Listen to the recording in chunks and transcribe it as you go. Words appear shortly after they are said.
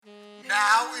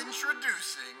Now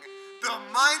introducing the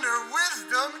Minor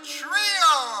Wisdom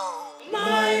Trio!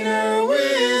 Minor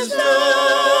Wisdom!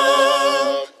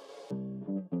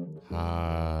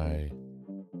 Hi.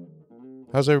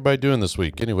 How's everybody doing this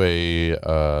week? Anyway,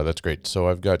 that's great. So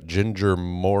I've got Ginger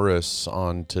Morris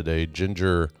on today.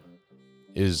 Ginger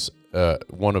is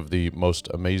one of the most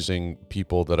amazing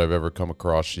people that I've ever come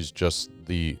across. She's just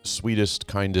the sweetest,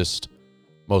 kindest,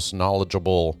 most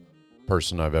knowledgeable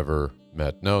person I've ever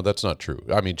met. No, that's not true.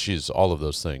 I mean, she's all of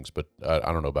those things, but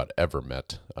I don't know about ever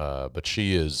met. But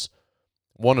she is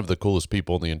one of the coolest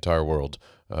people in the entire world.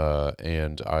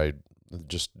 And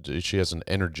she has an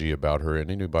energy about her, and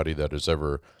anybody that has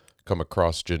ever come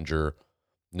across Ginger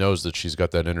knows that she's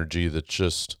got that energy that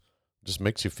just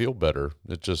makes you feel better.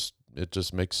 It just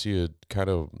makes you kind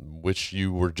of wish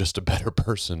you were just a better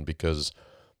person because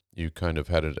you kind of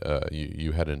had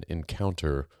you had an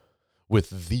encounter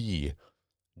with the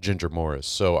Ginger Morris.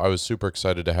 So I was super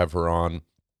excited to have her on.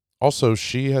 Also,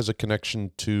 she has a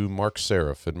connection to Mark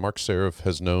Seraph, and Mark Seraph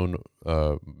has known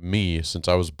me since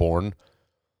I was born.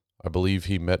 I believe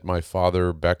he met my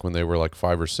father back when they were like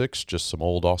 5 or 6, just some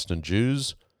old Austin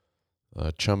Jews,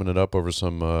 chumming it up over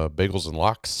some bagels and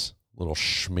lox, little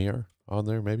schmear on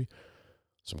there, maybe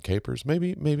some capers,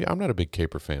 maybe. I'm not a big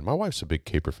caper fan. My wife's a big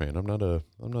caper fan. I'm not a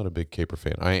big caper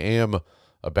fan. I am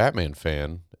a Batman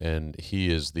fan, and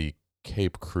he is the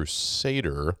Cape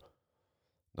Crusader,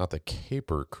 not the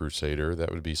Caper Crusader.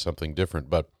 That would be something different.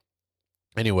 But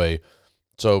anyway,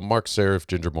 so Mark Seraph,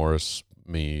 Ginger Morris,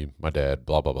 me, my dad,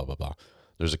 blah, blah, blah, blah, blah.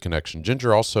 There's a connection.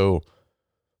 Ginger also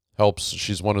helps.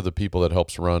 She's one of the people that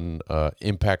helps run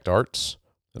Impact Arts,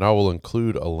 and I will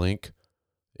include a link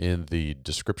in the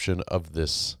description of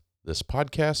this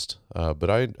podcast. But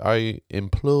I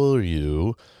implore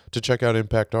you to check out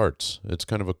Impact Arts. It's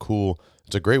kind of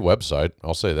it's a great website.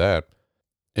 I'll say that.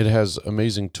 It has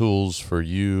amazing tools for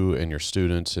you and your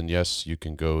students. And yes, you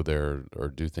can go there or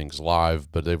do things live,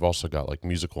 but they've also got like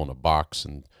Musical in a Box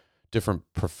and different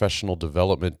professional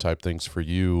development type things for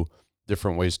you,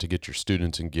 different ways to get your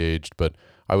students engaged. But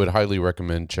I would highly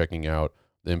recommend checking out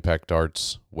the Impact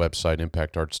Arts website,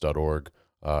 impactarts.org.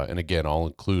 And again, I'll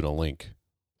include a link.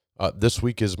 This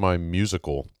week is my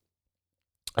musical,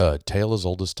 Tale as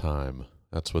Old as Time.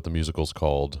 That's what the musical's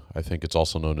called. I think it's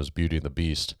also known as Beauty and the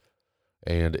Beast.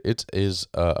 And it is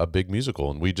a big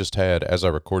musical. And we just had, as I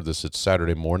record this, it's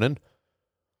Saturday morning.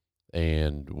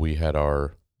 And we had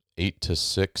our 8 to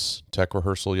 6 tech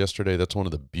rehearsal yesterday. That's one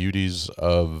of the beauties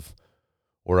of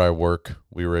where I work.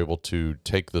 We were able to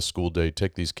take the school day,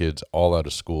 take these kids all out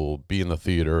of school, be in the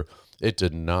theater. It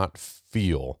did not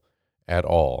feel at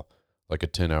all like a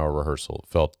 10-hour rehearsal. It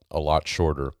felt a lot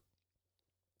shorter,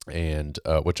 and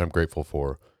which I'm grateful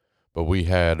for. But we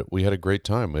had a great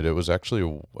time. It was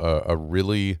actually a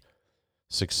really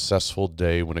successful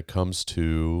day when it comes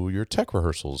to your tech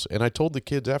rehearsals. And I told the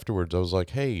kids afterwards, I was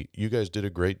like, hey, you guys did a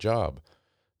great job.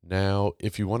 Now,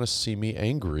 if you want to see me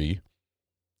angry,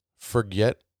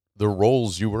 forget the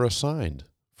roles you were assigned.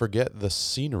 Forget the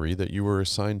scenery that you were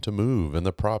assigned to move and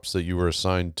the props that you were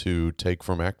assigned to take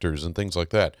from actors and things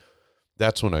like that.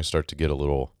 That's when I start to get a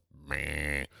little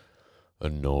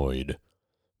annoyed.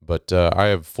 But I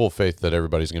have full faith that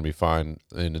everybody's going to be fine,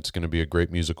 and it's going to be a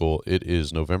great musical. It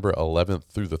is November 11th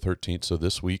through the 13th, so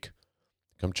this week.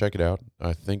 Come check it out.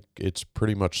 I think it's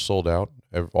pretty much sold out,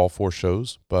 all 4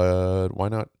 shows, but why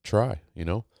not try, you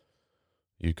know?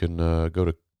 You can go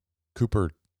to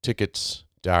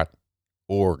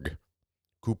coopertickets.org,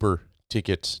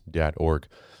 coopertickets.org.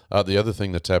 The other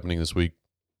thing that's happening this week,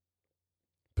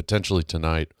 potentially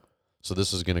tonight, so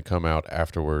this is going to come out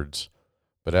afterwards,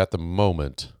 but at the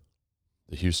moment,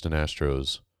 the Houston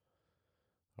Astros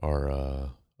are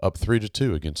up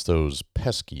 3-2 against those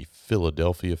pesky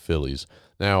Philadelphia Phillies.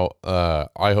 Now,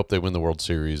 I hope they win the World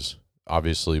Series.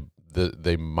 Obviously,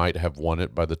 they might have won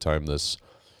it by the time this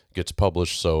gets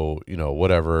published. So,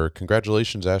 whatever.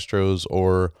 Congratulations, Astros,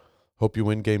 or hope you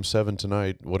win Game 7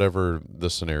 tonight, whatever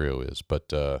the scenario is.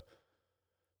 But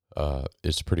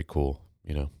it's pretty cool.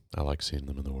 I like seeing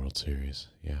them in the World Series.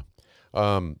 Yeah.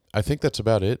 I think that's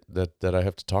about it that I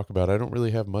have to talk about. I don't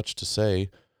really have much to say.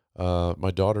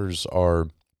 My daughters are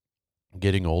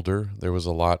getting older. There was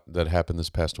a lot that happened this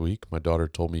past week. My daughter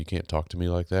told me, you can't talk to me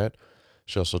like that.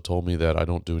 She also told me that I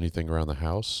don't do anything around the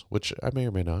house, which I may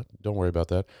or may not. Don't worry about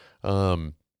that.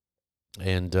 So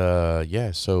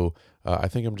I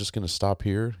think I'm just going to stop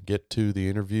here, get to the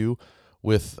interview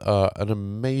with an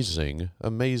amazing,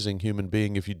 amazing human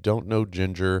being. If you don't know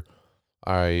Ginger,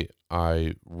 I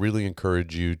really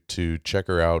encourage you to check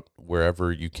her out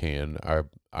wherever you can.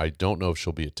 I don't know if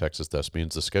she'll be at Texas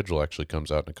Thespians. The schedule actually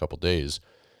comes out in a couple days.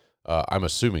 I'm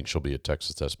assuming she'll be at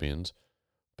Texas Thespians.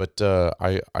 But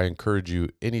I encourage you,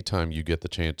 anytime you get the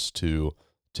chance to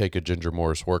take a Ginger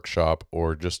Morris workshop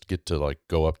or just get to like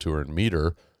go up to her and meet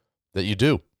her, that you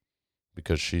do,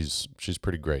 because she's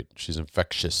pretty great. She's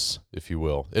infectious, if you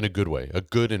will, in a good way, a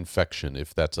good infection,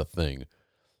 if that's a thing.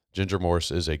 Ginger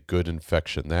Morris is a good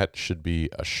infection. That should be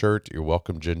a shirt. You're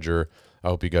welcome, Ginger. I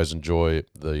hope you guys enjoy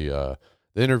the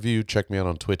interview. Check me out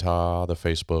on Twitter, the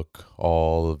Facebook,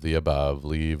 all of the above.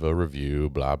 Leave a review,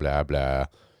 blah, blah, blah.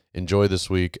 Enjoy this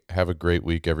week. Have a great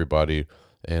week, everybody.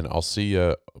 And I'll see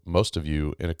most of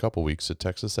you in a couple weeks at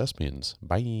Texas Thespians.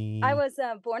 Bye. I was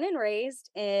born and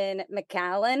raised in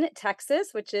McAllen, Texas,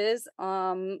 which is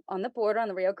on the border, on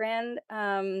the Rio Grande,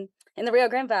 in the Rio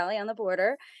Grande Valley on the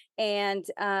border. And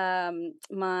I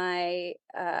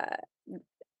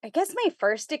guess my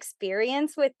first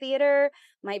experience with theater,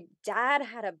 my dad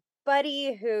had a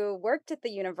buddy who worked at the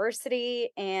university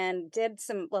and did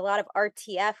a lot of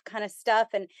RTF kind of stuff.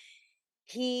 And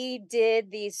he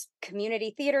did these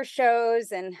community theater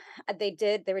shows, and they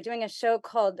were doing a show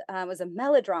called it was a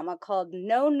melodrama called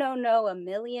No No No a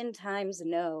Million Times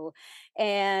No.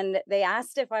 And they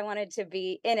asked if I wanted to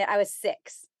be in it. I was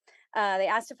 6. They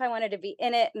asked if I wanted to be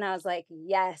in it, and I was like,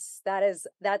 yes,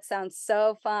 that sounds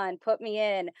so fun. Put me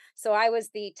in. So I was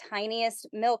the tiniest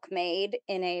milkmaid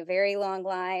in a very long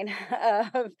line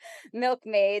of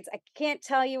milkmaids. I can't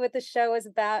tell you what the show is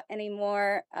about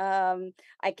anymore.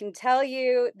 I can tell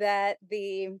you that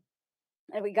we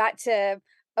got to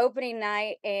opening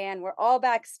night and we're all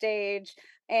backstage,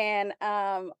 and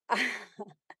I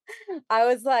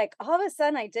was like, all of a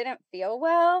sudden I didn't feel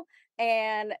well.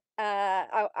 And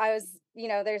I was,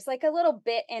 there's like a little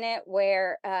bit in it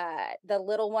where the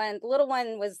little one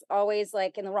was always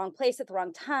like in the wrong place at the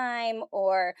wrong time,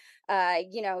 or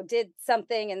did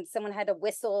something and someone had to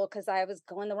whistle because I was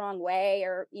going the wrong way,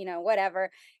 or whatever.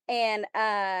 And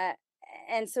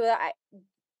so I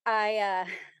I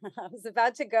was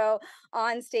about to go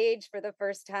on stage for the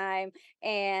first time,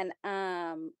 and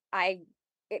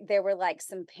there were like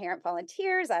some parent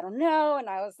volunteers, I don't know, and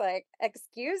I was like,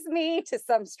 excuse me, to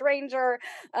some stranger,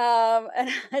 and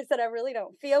I said, I really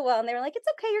don't feel well, and they were like, it's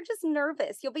okay, you're just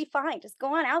nervous, you'll be fine, just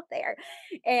go on out there.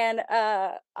 And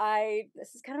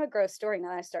this is kind of a gross story now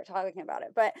that I start talking about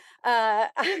it, but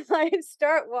I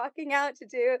start walking out to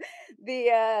do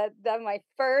my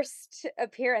first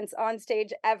appearance on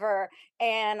stage ever,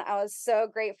 and I was so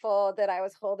grateful that I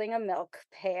was holding a milk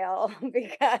pail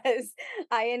because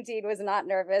I indeed was not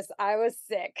nervous. I was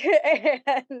sick.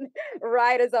 And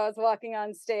right as I was walking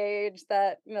on stage,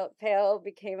 that milk pail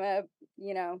became a,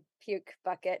 puke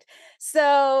bucket.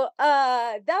 So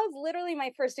that was literally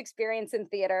my first experience in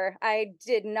theater. I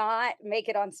did not make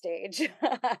it on stage.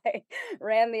 I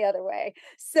ran the other way.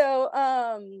 So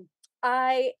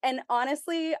and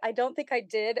honestly, I don't think I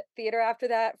did theater after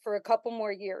that for a couple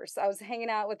more years. I was hanging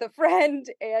out with a friend,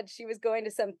 and she was going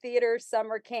to some theater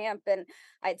summer camp, and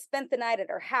I'd spent the night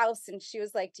at her house, and she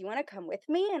was like, do you want to come with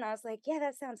me? And I was like, yeah,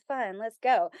 that sounds fun. Let's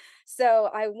go. So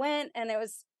I went, and it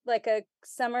was like a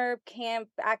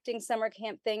acting summer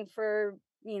camp thing for,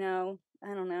 I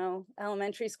don't know,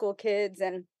 elementary school kids.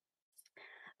 And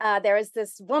there was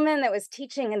this woman that was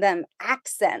teaching them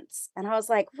accents, and I was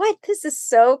like, what, this is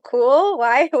so cool.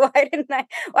 Why wasn't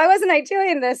I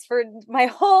doing this for my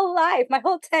whole life, my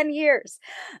whole 10 years?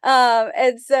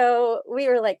 And so we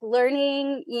were like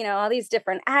learning, all these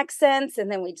different accents,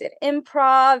 and then we did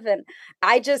improv, and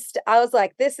I was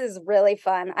like, this is really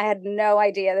fun. I had no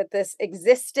idea that this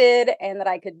existed and that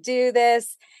I could do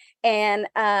this. And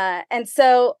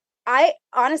so I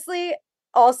honestly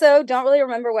also don't really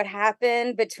remember what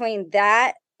happened between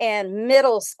that and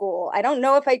middle school. I don't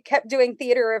know if I kept doing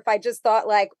theater or if I just thought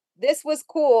like this was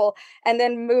cool and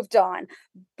then moved on.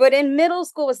 But in middle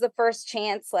school was the first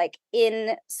chance like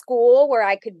in school where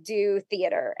I could do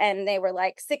theater. And they were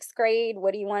like, 6th grade,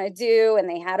 what do you want to do? And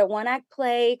they had a 1-act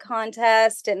play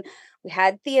contest, and we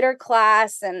had theater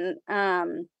class. And I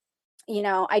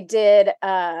did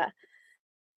I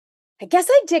guess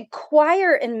I did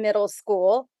choir in middle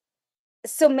school.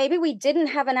 So maybe we didn't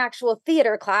have an actual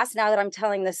theater class now that I'm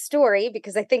telling this story,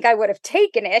 because I think I would have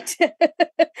taken it.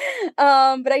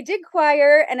 But I did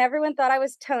choir, and everyone thought I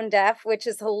was tone deaf, which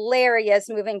is hilarious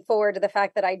moving forward to the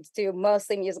fact that I do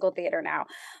mostly musical theater now.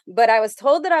 But I was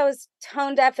told that I was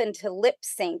tone deaf and to lip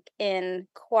sync in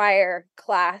choir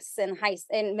class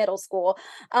in middle school.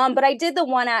 But I did the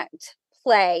 1-act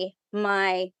play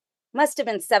my must have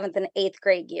been 7th and 8th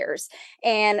grade years.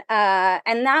 And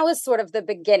that was sort of the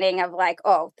beginning of like,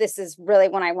 oh, this is really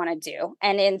what I want to do.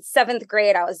 And in 7th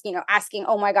grade, I was, asking,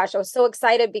 oh my gosh, I was so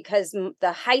excited because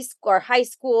our high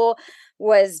school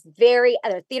was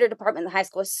the theater department in the high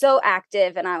school was so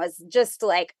active. And I was just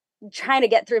like trying to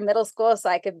get through middle school so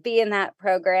I could be in that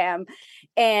program.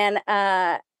 And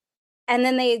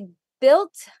then they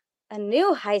built a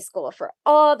new high school for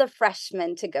all the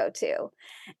freshmen to go to.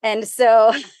 And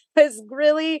so I was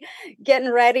really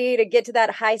getting ready to get to that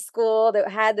high school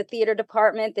that had the theater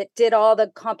department, that did all the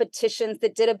competitions,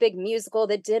 that did a big musical,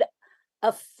 that did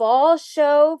a fall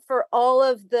show for all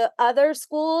of the other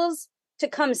schools to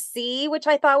come see, which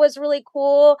I thought was really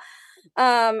cool.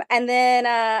 And then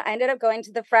I ended up going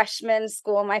to the freshman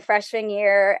school my freshman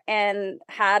year and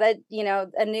had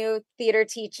a new theater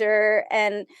teacher,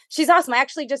 and she's awesome. I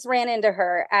actually just ran into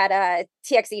her at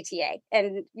TXETA,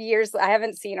 and I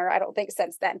haven't seen her, I don't think,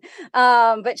 since then.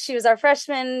 But she was our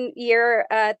freshman year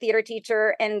theater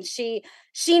teacher, and she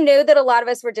knew that a lot of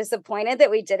us were disappointed that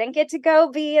we didn't get to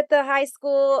go be at the high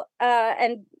school,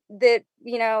 and that,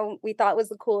 we thought was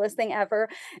the coolest thing ever.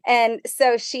 And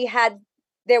so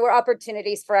there were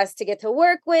opportunities for us to get to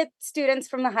work with students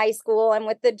from the high school and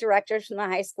with the directors from the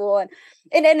high school. And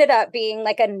it ended up being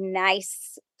like a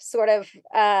nice sort of,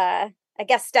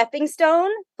 stepping stone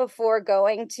before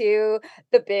going to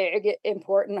the big,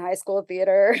 important high school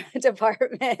theater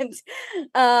department.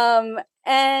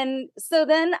 And so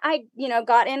then I,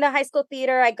 got into high school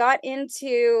theater. I got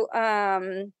into,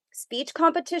 speech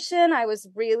competition. I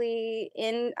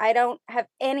don't have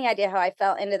any idea how I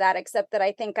fell into that, except that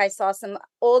I think I saw some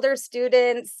older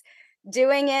students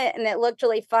doing it and it looked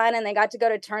really fun, and they got to go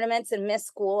to tournaments and miss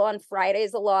school on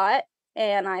Fridays a lot.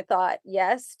 And I thought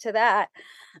yes to that.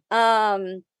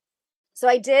 So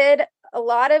I did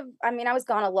I was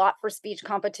gone a lot for speech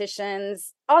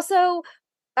competitions. Also,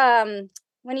 when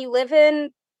you live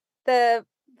in the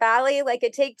Valley, like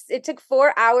it took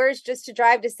 4 hours just to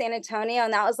drive to San Antonio,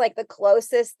 and that was like the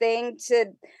closest thing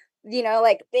to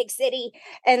like big city.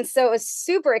 And so it was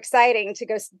super exciting to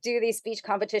go do these speech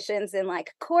competitions in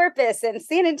like Corpus and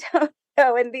San Antonio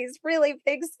and these really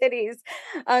big cities.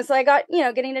 So I got,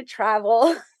 getting to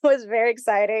travel was very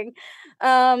exciting.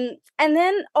 And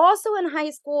then also in high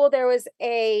school there was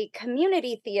a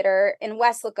community theater in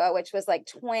Weslaco, which was like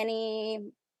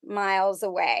 20 miles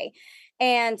away.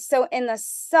 And so in the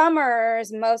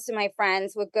summers, most of my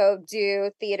friends would go do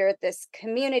theater at this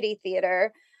community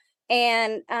theater.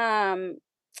 And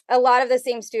a lot of the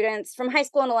same students from high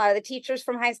school and a lot of the teachers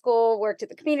from high school worked at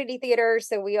the community theater.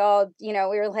 So we all, we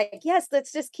were like, yes,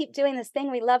 let's just keep doing this thing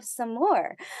we love some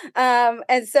more.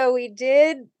 And so I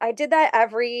did that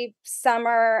every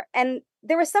summer. And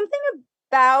there was something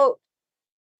about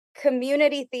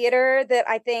community theater that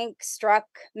I think struck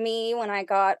me when I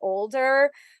got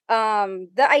older.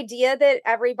 The idea that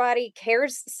everybody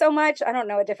cares so much. I don't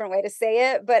know a different way to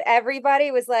say it, but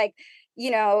everybody was like,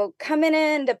 coming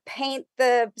in to paint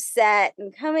the set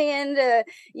and coming in to,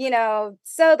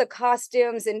 sew the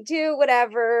costumes and do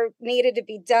whatever needed to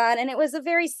be done. And it was a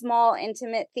very small,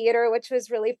 intimate theater, which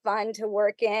was really fun to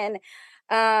work in.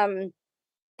 And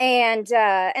so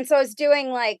I was doing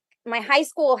like, my high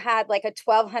school had like a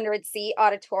 1,200 seat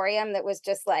auditorium that was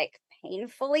just like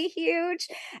painfully huge.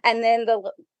 And then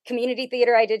the community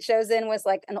theater I did shows in was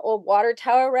like an old water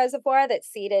tower reservoir that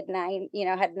seated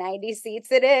had 90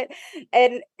 seats in it.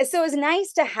 And so it was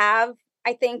nice to have,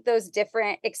 I think, those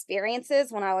different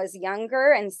experiences when I was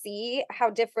younger and see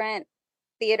how different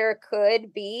theater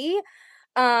could be.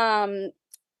 And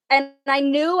I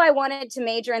knew I wanted to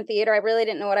major in theater. I really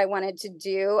didn't know what I wanted to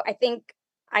do. I think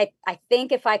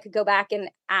if I could go back and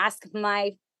ask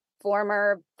my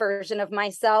former version of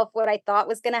myself what I thought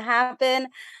was going to happen,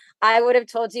 I would have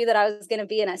told you that I was going to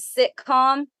be in a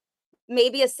sitcom,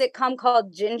 maybe a sitcom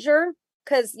called Ginger,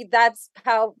 because that's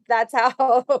how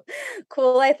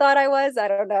cool I thought I was. I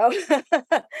don't know.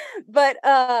 But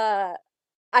I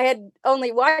had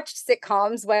only watched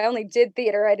sitcoms. I only did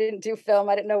theater. I didn't do film.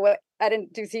 I didn't know what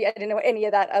any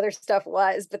of that other stuff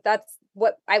was, but that's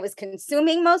what I was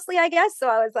consuming mostly, I guess. So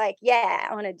I was like, yeah,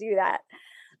 I want to do that.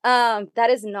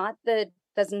 That's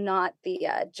not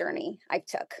the journey I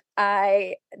took.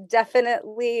 I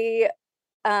definitely,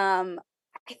 I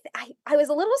was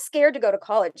a little scared to go to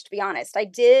college, to be honest. I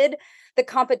did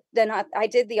I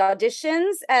did the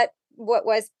auditions at what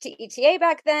was TETA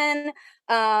back then.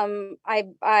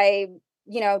 I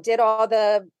did all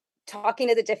the talking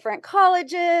to the different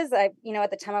colleges. At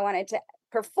the time I wanted to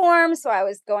perform, so I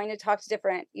was going to talk to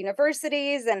different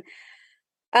universities, and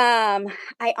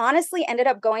I honestly ended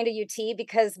up going to UT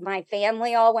because my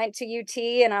family all went to UT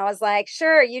and I was like,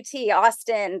 sure, UT,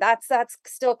 Austin, that's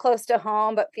still close to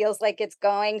home, but feels like it's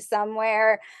going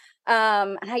somewhere.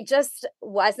 And I just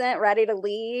wasn't ready to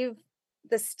leave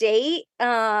the state.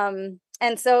 And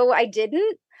so I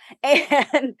didn't.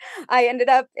 And I ended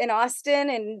up in Austin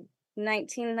in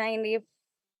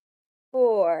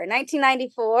 1994,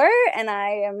 and I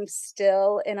am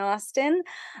still in Austin.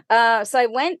 So I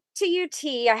went to UT.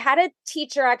 I had a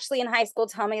teacher actually in high school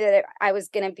tell me that I was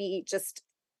going to be just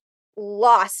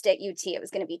lost at UT. It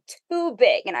was going to be too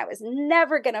big and I was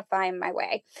never going to find my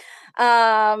way.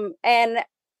 And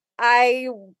I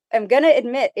am going to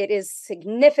admit it is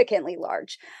significantly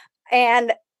large.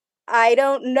 And I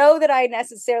don't know that I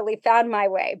necessarily found my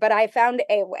way, but I found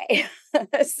a way.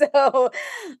 So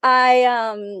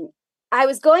I I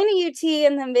was going to UT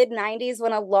in the mid 90s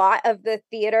when a lot of the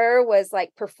theater was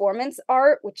like performance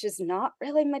art, which is not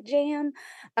really my jam.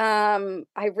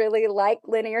 I really like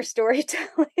linear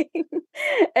storytelling.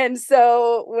 And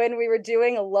so when we were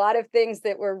doing a lot of things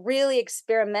that were really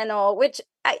experimental, which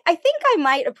I think I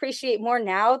might appreciate more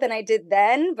now than I did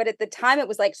then, but at the time it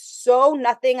was like so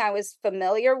nothing I was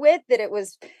familiar with that it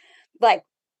was like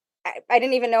I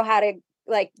didn't even know how to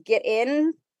like get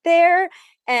in there.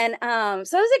 And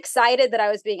so I was excited that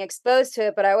I was being exposed to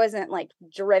it, but I wasn't like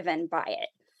driven by it.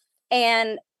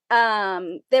 And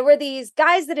there were these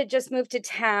guys that had just moved to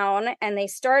town and they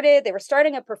were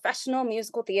starting a professional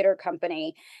musical theater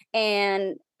company.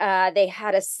 And they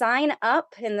had a sign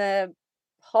up in the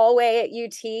hallway at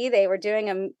UT. They were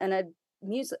doing a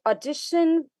music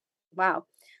audition. Wow.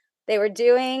 They were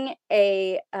doing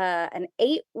an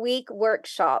 8-week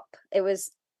workshop. It was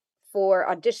for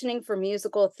auditioning for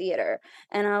musical theater.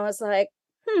 And I was like,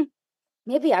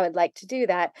 maybe I would like to do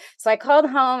that. So I called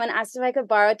home and asked if I could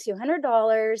borrow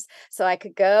 $200 so I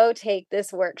could go take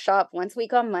this workshop once a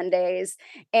week on Mondays.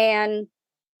 And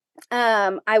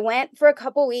I went for a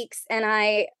couple weeks and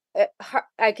I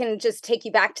can just take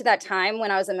you back to that time when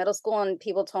I was in middle school and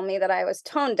people told me that I was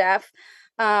tone deaf.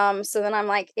 So then I'm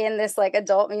like in this like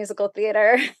adult musical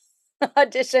theater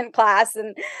audition class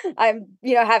and I'm,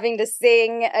 having to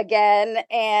sing again.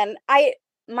 And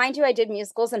mind you, I did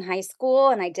musicals in high school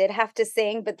and I did have to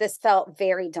sing, but this felt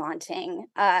very daunting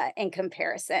in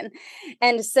comparison.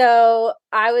 And so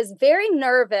I was very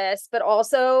nervous, but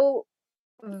also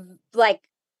like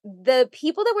the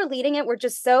people that were leading it were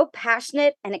just so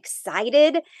passionate and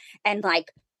excited and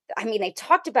like they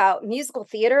talked about musical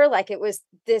theater like it was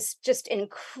this just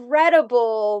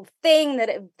incredible thing that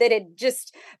it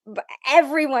just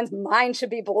everyone's mind should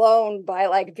be blown by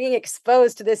like being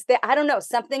exposed to this thing. I don't know,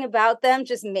 something about them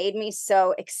just made me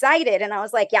so excited and I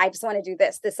was like, yeah, I just want to do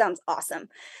this. This sounds awesome.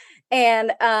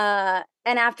 And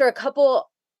after a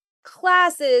couple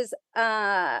classes,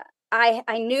 I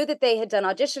knew that they had done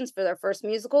auditions for their first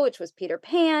musical, which was Peter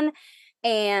Pan,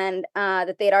 and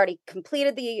that they'd already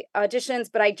completed the auditions,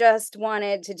 but I just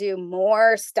wanted to do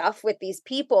more stuff with these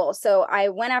people. So I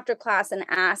went after class and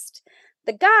asked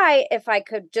the guy if I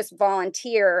could just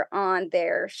volunteer on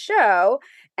their show.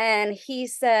 And he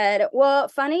said, well,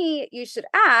 funny you should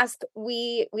ask.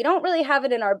 We don't really have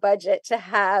it in our budget to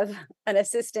have an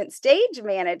assistant stage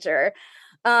manager.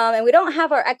 And we don't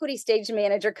have our equity stage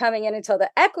manager coming in until the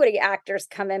equity actors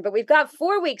come in, but we've got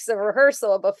 4 weeks of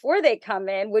rehearsal before they come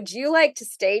in. Would you like to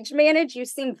stage manage? You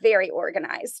seem very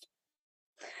organized.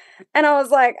 And I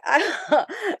was like,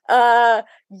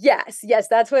 yes, yes,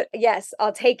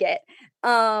 I'll take it.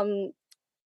 And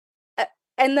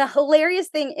the hilarious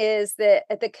thing is that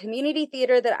at the community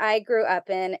theater that I grew up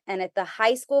in and at the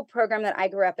high school program that I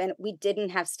grew up in, we didn't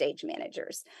have stage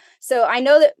managers. So I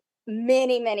know that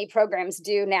many programs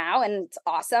do now and it's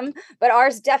awesome, but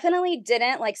ours definitely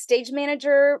didn't. Like stage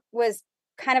manager was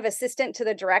kind of assistant to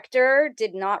the director,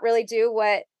 did not really do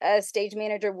what a stage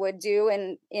manager would do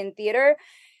in theater.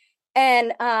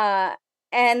 And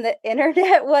the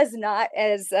internet was not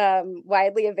as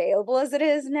widely available as it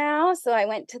is now. So I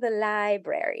went to the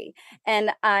library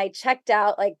and I checked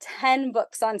out like 10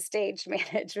 books on stage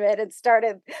management and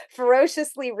started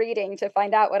ferociously reading to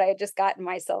find out what I had just gotten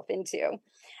myself into.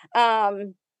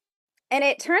 And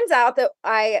it turns out that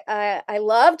I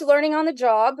loved learning on the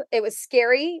job. It was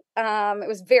scary. It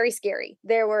was very scary.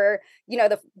 There were, I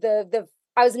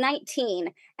was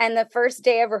 19 and the first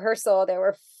day of rehearsal, there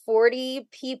were 40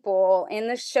 people in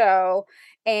the show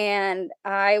and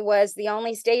I was the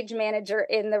only stage manager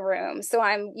in the room. So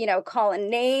I'm,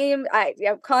 calling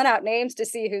out names to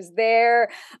see who's there.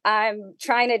 I'm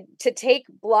trying to take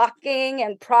blocking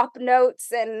and prop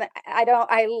notes and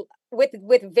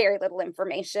with very little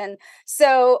information.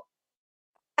 So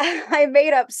I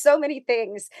made up so many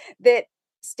things that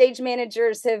stage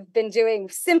managers have been doing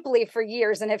simply for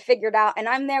years and have figured out. And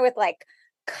I'm there with like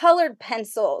colored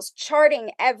pencils,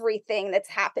 charting everything that's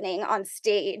happening on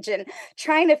stage and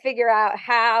trying to figure out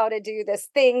how to do this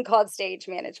thing called stage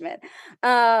management.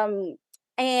 Um,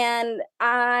 and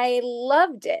I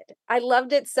loved it. I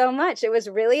loved it so much. It was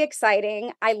really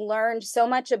exciting. I learned so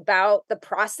much about the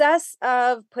process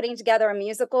of putting together a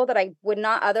musical that I would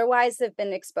not otherwise have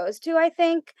been exposed to, I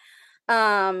think.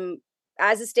 Um,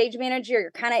 as a stage manager,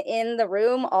 you're kind of in the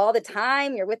room all the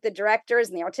time. You're with the directors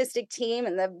and the artistic team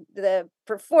and the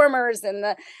performers and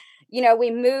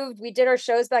we did our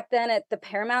shows back then at the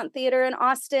Paramount Theater in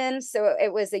Austin. So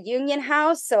it was a union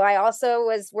house. So I also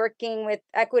was working with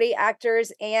equity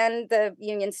actors and the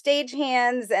union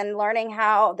stagehands and learning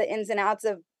how the ins and outs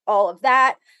of all of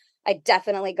that. I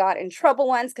definitely got in trouble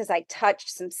once because I touched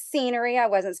some scenery I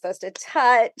wasn't supposed to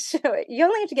touch. You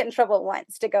only have to get in trouble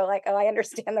once to go like, oh, I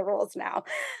understand the rules now.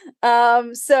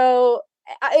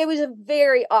 It was a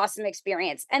very awesome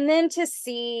experience. And then to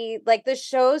see like the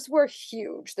shows were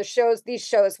huge. These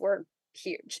shows were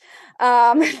huge,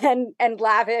 and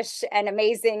lavish and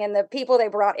amazing. And the people they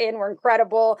brought in were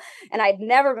incredible. And I'd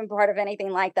never been part of anything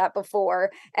like that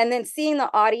before. And then seeing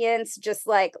the audience just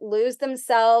like lose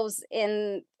themselves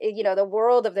in, the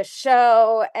world of the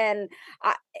show. And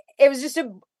it was just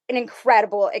an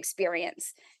incredible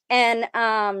experience. And,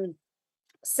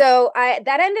 so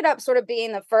that ended up sort of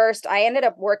being the first. I ended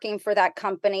up working for that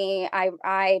company.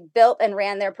 I built and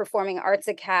ran their Performing Arts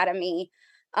Academy.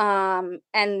 And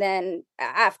then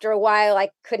after a while, I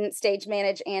couldn't stage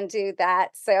manage and do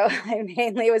that. So I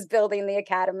mainly was building the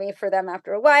academy for them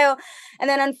after a while. And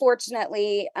then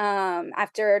unfortunately,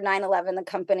 after 9/11, the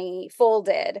company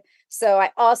folded. So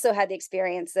I also had the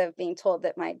experience of being told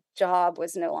that my job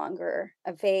was no longer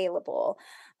available.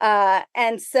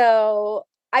 And so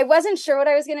I wasn't sure what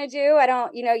I was going to do. I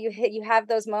don't, you have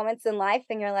those moments in life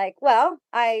and you're like, well,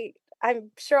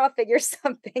 I'm sure I'll figure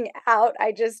something out.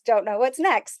 I just don't know what's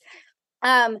next.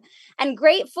 And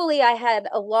gratefully, I had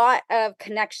a lot of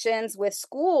connections with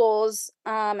schools,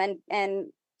 and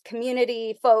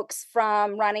community folks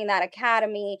from running that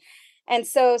academy. And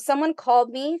so someone called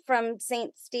me from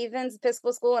St. Stephen's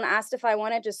Episcopal School and asked if I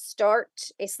wanted to start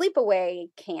a sleepaway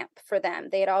camp for them.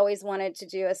 They had always wanted to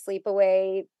do a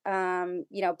sleepaway,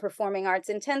 performing arts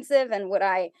intensive, and would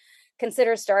I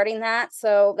consider starting that?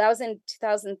 So that was in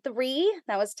 2003.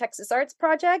 That was Texas Arts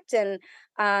Project. And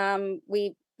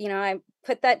I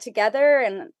put that together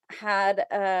and had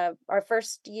our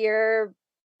first year,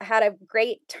 had a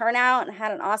great turnout and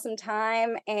had an awesome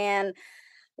time and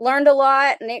learned a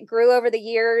lot, and it grew over the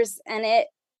years. And it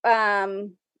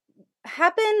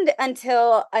happened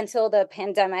until the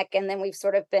pandemic, and then we've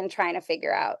sort of been trying to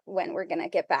figure out when we're going to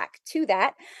get back to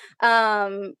that.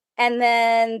 And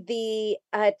then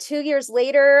 2 years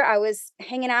later, I was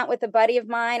hanging out with a buddy of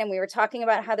mine, and we were talking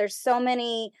about how there's so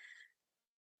many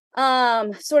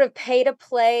sort of pay to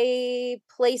play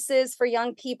places for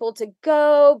young people to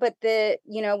go, but that,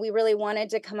 we really wanted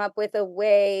to come up with a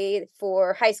way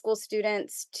for high school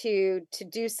students to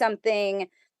do something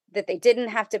that they didn't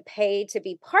have to pay to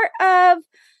be part of,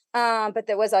 but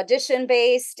that was audition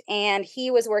based. And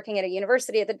he was working at a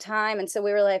university at the time. And so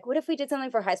we were like, what if we did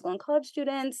something for high school and college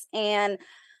students? And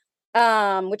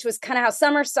which was kind of how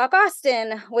Summer Stock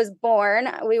Austin was born.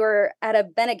 We were at a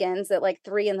Bennigan's at like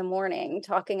 3 a.m.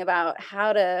 talking about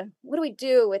what do we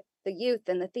do with the youth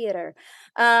in the theater?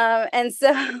 And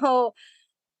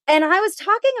I was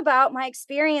talking about my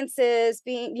experiences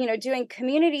being, doing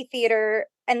community theater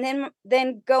and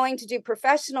then going to do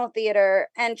professional theater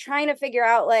and trying to figure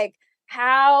out like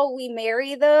how we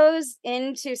marry those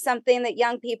into something that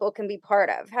young people can be part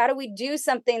of. How do we do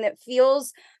something that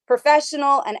feels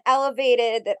professional and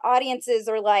elevated, that audiences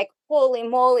are like, holy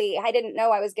moly, I didn't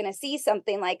know I was going to see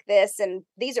something like this. And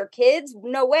these are kids?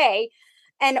 No way.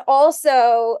 And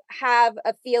also have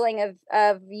a feeling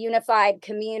of unified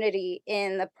community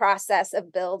in the process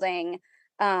of building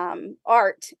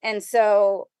art. And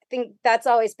so I think that's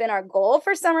always been our goal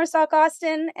for Summer Stock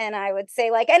Austin. And I would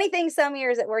say like anything, some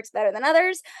years it works better than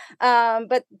others.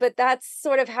 But that's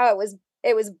sort of how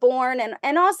it was born.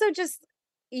 And also just,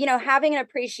 having an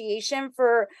appreciation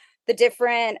for the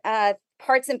different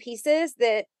parts and pieces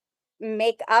that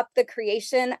make up the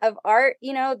creation of art.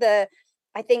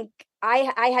 I think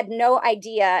I had no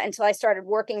idea until I started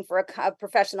working for a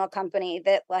professional company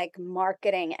that like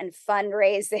marketing and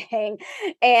fundraising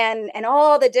and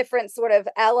all the different sort of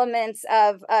elements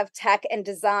of tech and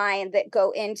design that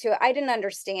go into it. I didn't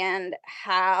understand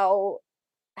how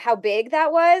how big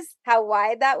that was, how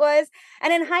wide that was.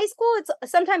 And in high school, it's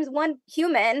sometimes one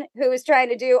human who is trying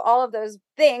to do all of those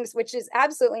things, which is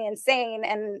absolutely insane.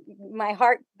 And my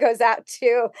heart goes out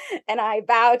to, and I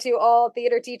bow to all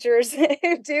theater teachers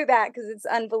who do that because it's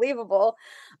unbelievable.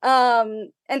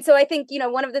 And so I think,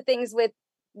 one of the things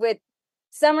with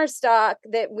Summer Stock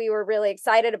that we were really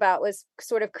excited about was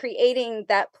sort of creating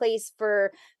that place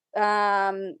for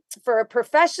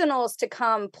professionals to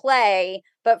come play,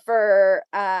 but for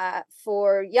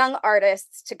young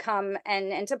artists to come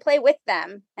and to play with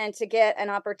them and to get an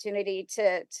opportunity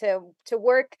to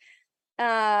work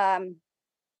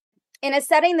in a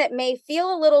setting that may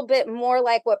feel a little bit more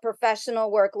like what professional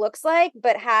work looks like,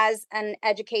 but has an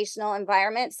educational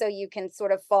environment, so you can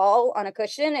sort of fall on a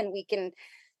cushion, and we can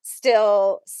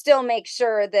still make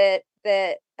sure that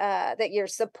you're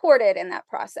supported in that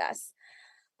process.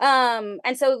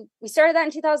 And so we started that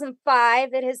in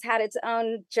 2005. It has had its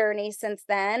own journey since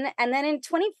then. And then in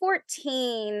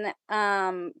 2014,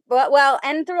 and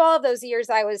through all of those years,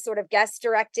 I was sort of guest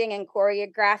directing and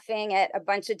choreographing at a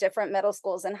bunch of different middle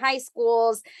schools and high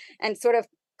schools, and sort of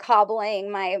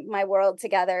cobbling my world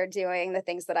together, doing the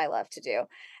things that I love to do.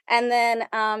 And then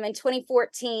in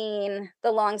 2014,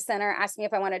 the Long Center asked me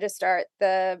if I wanted to start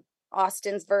the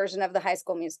Austin's version of the High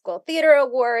School Musical Theater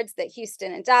Awards that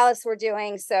Houston and Dallas were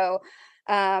doing. So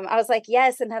I was like,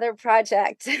 yes, another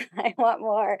project. I want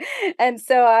more. And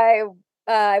so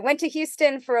I went to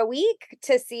Houston for a week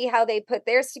to see how they put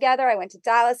theirs together. I went to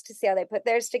Dallas to see how they put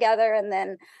theirs together. And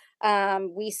then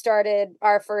we started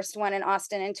our first one in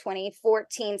Austin in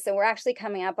 2014. So we're actually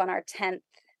coming up on our 10th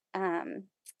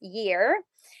year.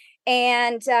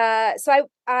 And so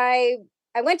I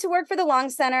went to work for the Long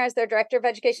Center as their director of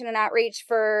education and outreach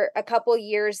for a couple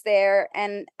years there.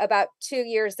 And about 2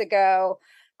 years ago,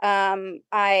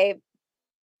 I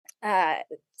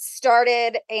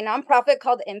started a nonprofit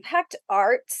called Impact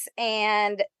Arts,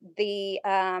 and the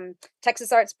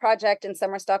Texas Arts Project and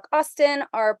Summer Stock Austin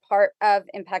are part of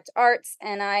Impact Arts.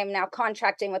 And I'm now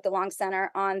contracting with the Long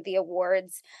Center on the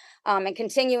awards, and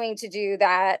continuing to do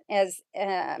that as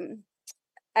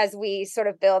we sort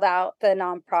of build out the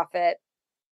nonprofit.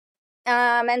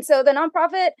 And so the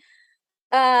nonprofit,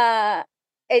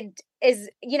 it is,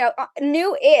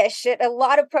 new-ish. A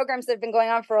lot of programs that have been going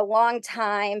on for a long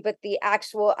time, but the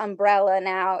actual umbrella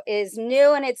now is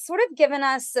new, and it's sort of given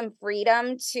us some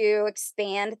freedom to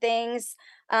expand things.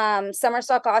 Summer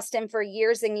Stock Austin for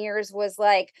years and years was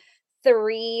like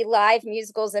 3 live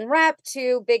musicals in rep,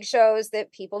 2 big shows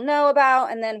that people know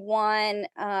about, and then 1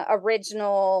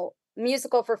 original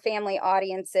musical for family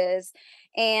audiences.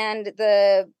 And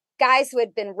the guys who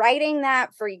had been writing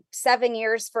that for 7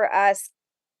 years for us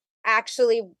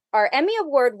actually are Emmy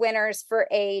Award winners for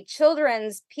a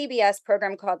children's PBS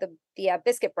program called the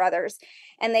Biscuit Brothers.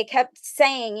 And they kept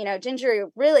saying, Ginger,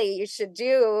 really, you should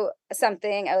do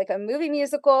something like a movie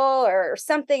musical or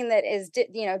something that is,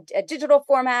 a digital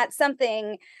format,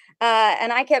 something.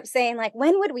 And I kept saying, like,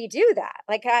 when would we do that?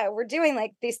 Like, we're doing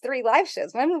like these 3 live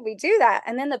shows. When would we do that?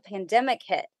 And then the pandemic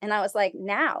hit. And I was like,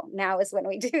 now is when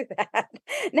we do that.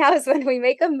 Now is when we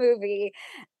make a movie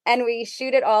and we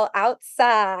shoot it all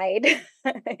outside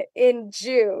in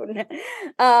June.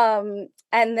 And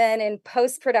then in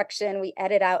post-production, we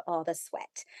edit out all the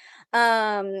sweat.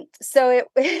 So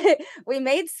we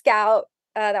made Scout.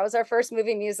 That was our first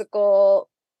movie musical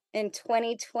in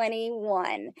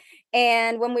 2021.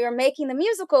 And when we were making the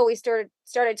musical, we started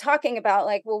talking about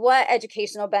like, well, what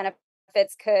educational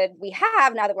benefits could we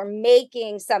have now that we're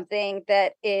making something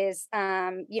that is,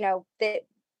 that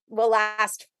will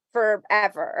last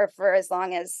forever, or for as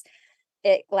long as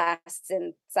it lasts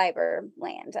in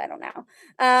cyberland. I don't know.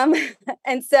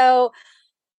 And so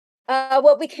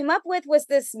what we came up with was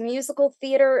this musical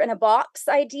theater in a box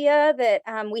idea that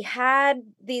we had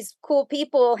these cool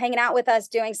people hanging out with us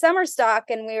doing Summer Stock.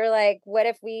 And we were like, what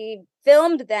if we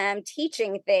filmed them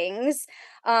teaching things?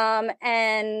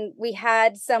 And we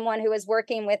had someone who was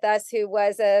working with us who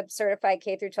was a certified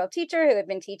K-12 teacher who had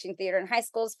been teaching theater in high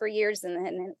schools for years,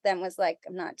 and then was like,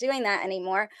 I'm not doing that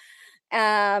anymore.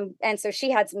 And so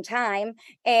she had some time.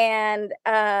 And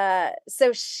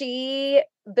so she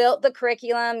built the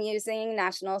curriculum using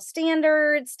national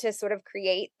standards to sort of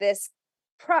create this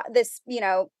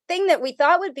thing that we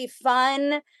thought would be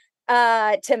fun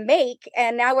to make.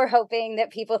 And now we're hoping that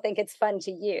people think it's fun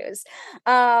to use.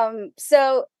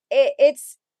 So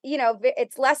it's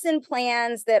lesson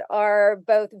plans that are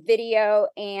both video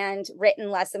and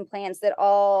written lesson plans that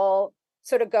all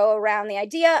sort of go around the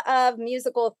idea of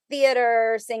musical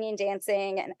theater, singing,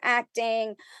 dancing, and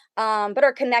acting. but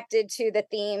are connected to the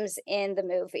themes in the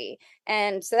movie.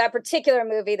 And so that particular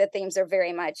movie, the themes are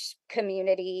very much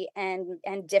community and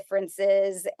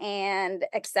differences and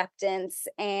acceptance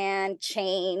and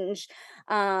change.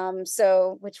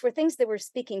 So which were things that were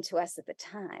speaking to us at the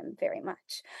time very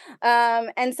much.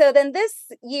 And so then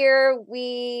this year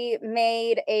we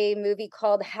made a movie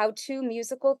called How to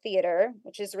Musical Theater,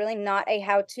 which is really not a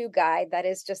how-to guide. That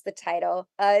is just the title.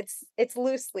 It's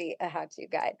loosely a how-to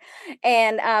guide.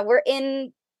 And we're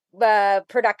in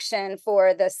production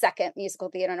for the second musical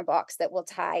theater in a box that will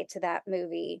tie to that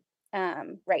movie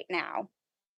right now.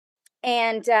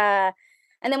 And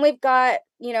then we've got,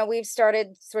 we've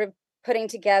started sort of putting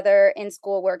together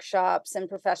in-school workshops and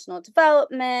professional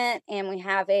development, and we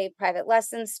have a private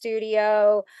lesson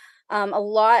studio.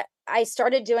 I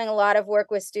started doing a lot of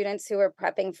work with students who were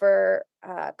prepping for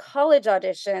college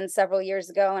auditions several years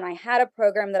ago, and I had a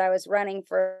program that I was running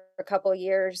for a couple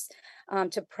years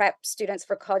to prep students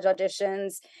for college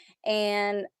auditions.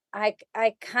 And I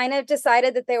kind of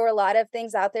decided that there were a lot of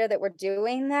things out there that were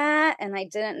doing that, and I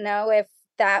didn't know if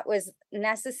that was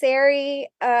necessary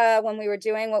when we were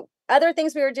doing what other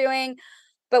things we were doing.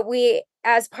 But we,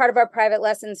 as part of our private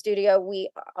lesson studio, we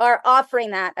are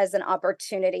offering that as an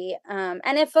opportunity. And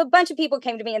if a bunch of people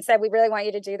came to me and said, we really want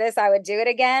you to do this, I would do it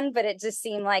again. But it just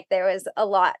seemed like there was a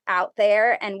lot out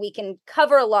there, and we can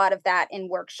cover a lot of that in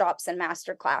workshops and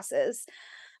master classes,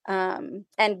 and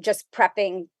just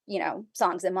prepping,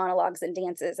 songs and monologues and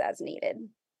dances as needed.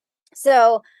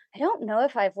 So I don't know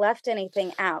if I've left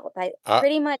anything out. That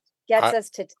pretty much gets us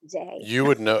to today. You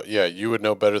would know. Yeah, you would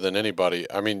know better than anybody.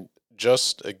 I mean,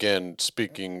 just again,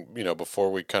 speaking,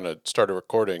 before we kind of started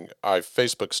recording, I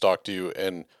Facebook stalked you,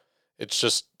 and it's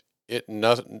just,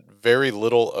 very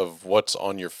little of what's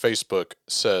on your Facebook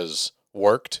says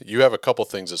worked. You have a couple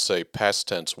things that say past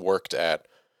tense worked at,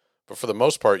 but for the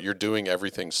most part, you're doing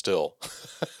everything still.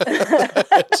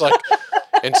 It's like,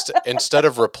 instead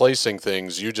of replacing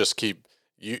things, you just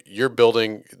you're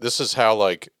building. This is how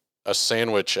like a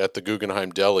sandwich at the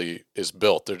Guggenheim Deli is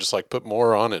built. They're just like, put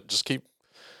more on it. Just keep,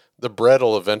 the bread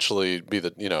will eventually be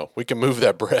we can move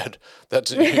that bread.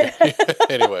 That's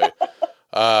anyway.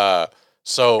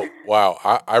 So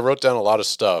wow, I wrote down a lot of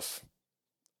stuff.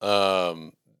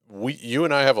 You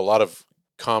and I have a lot of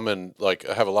common,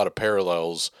 have a lot of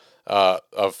parallels,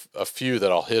 of a few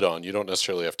that I'll hit on. You don't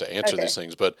necessarily have to answer these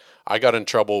things, but I got in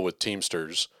trouble with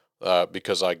Teamsters,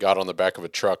 because I got on the back of a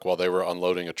truck while they were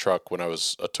unloading a truck when I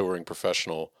was a touring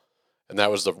professional. And that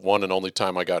was the one and only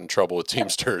time I got in trouble with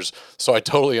Teamsters. So I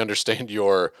totally understand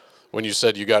when you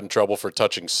said you got in trouble for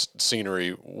touching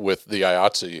scenery with the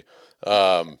IATSE.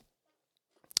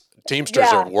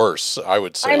 Teamsters are worse, I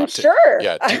would say. I'm sure.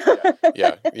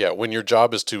 Yeah. When your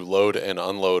job is to load and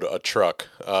unload a truck,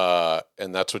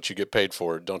 and that's what you get paid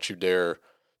for, don't you dare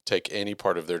take any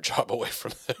part of their job away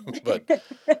from them. But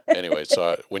anyway,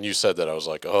 so when you said that, I was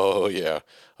like, oh yeah.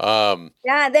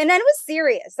 Yeah, then I was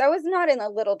serious. I was not in a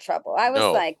little trouble. I was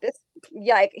like this,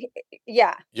 yeah.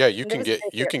 Yeah, you can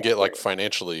get like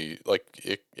financially, like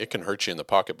it can hurt you in the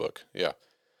pocketbook. Yeah.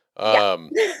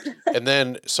 And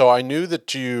then, so I knew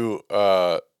that you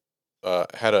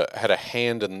had a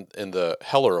hand in the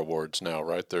Heller Awards now,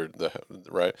 right?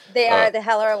 They are the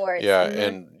Heller Awards. Yeah, mm-hmm.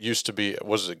 And used to be,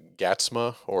 was it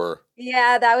GATSMA or?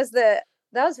 Yeah, that was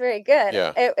very good.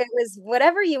 Yeah. It was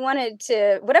whatever you wanted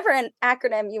to, whatever an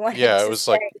acronym you wanted to Yeah, it was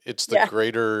say. like, it's the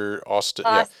Greater Austin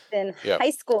High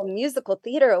School Musical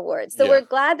Theater Awards. So we're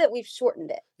glad that we've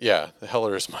shortened it. Yeah, the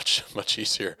Heller is much, much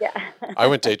easier. Yeah. I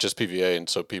went to HSPVA, and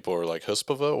so people are like,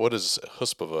 HUSPAVA? What is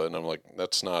HUSPAVA? And I'm like,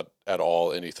 that's not at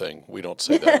all anything. We don't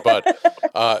say that.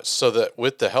 But so that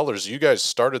with the Hellers, you guys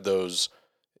started those,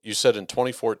 you said in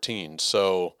 2014.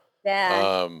 So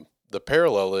the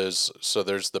parallel is, so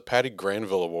there's the Patty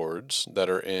Granville Awards that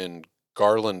are in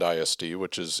Garland ISD,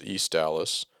 which is East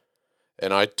Dallas.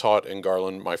 And I taught in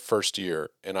Garland my first year,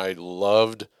 and I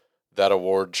loved that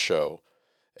award show.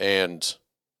 And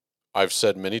I've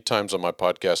said many times on my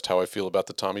podcast how I feel about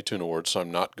the Tommy Tune Awards, so I'm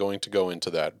not going to go into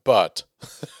that. But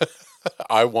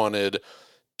I wanted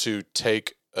to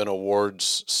take an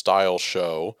awards style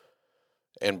show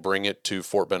and bring it to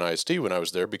Fort Bend ISD when I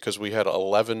was there, because we had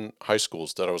 11 high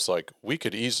schools that I was like, we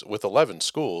could with 11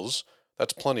 schools,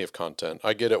 that's plenty of content.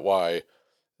 I get it why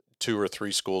 2 or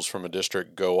 3 schools from a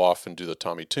district go off and do the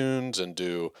Tommy Tunes and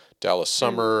do Dallas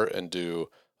Summer and do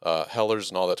Hellers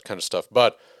and all that kind of stuff.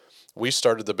 But we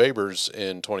started the Babers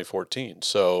in 2014.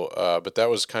 So, but that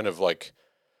was kind of like,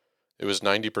 it was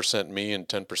 90% me and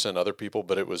 10% other people,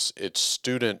 but it's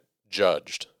student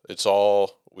judged. It's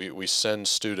all, we send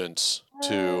students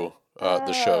to the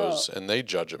Oh, shows, and they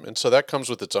judge them. And so that comes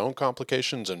with its own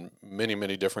complications and many,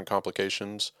 many different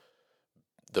complications.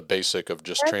 The basic of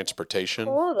just that's transportation.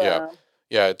 cool Yeah. though.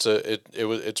 Yeah.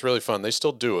 It's really fun. They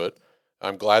still do it.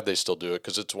 I'm glad they still do it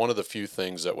because it's one of the few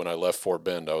things that when I left Fort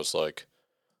Bend, I was like,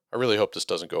 I really hope this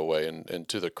doesn't go away. And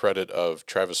to the credit of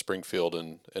Travis Springfield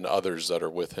and others that are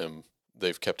with him,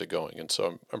 they've kept it going. And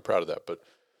so I'm proud of that. But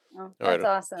Oh, all that's right,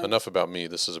 awesome. enough about me.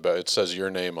 This is about, it says your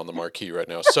name on the marquee right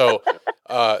now. So,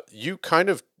 you kind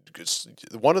of,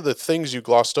 one of the things you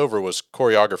glossed over was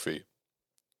choreography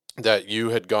that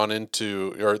you had gone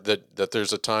into, or that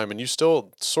there's a time, and you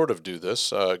still sort of do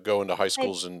this, go into high I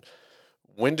schools. And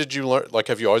when did you learn? Like,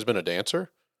 have you always been a dancer?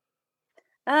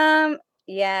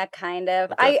 yeah, kind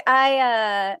of. Okay,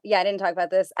 Yeah, I didn't talk about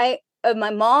this.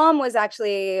 My mom was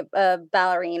actually a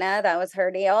ballerina. That was her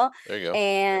deal. there you go.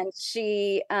 And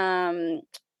she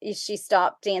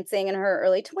stopped dancing in her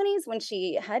early 20s when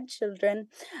she had children.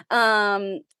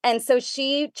 And so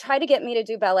she tried to get me to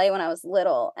do ballet when I was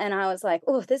little, and I was like,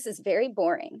 "Oh, this is very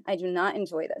boring. I do not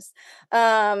enjoy this."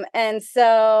 And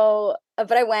so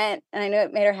but I went, and I knew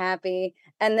it made her happy.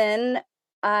 And then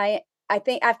I I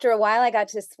think after a while I got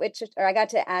to switch or I got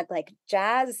to add like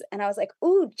jazz, and I was like,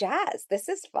 "Ooh, jazz. This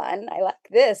is fun. I like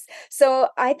this." So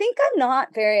I think I'm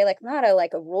not very like I'm not a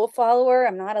like a rule follower.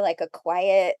 I'm not a like a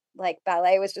quiet like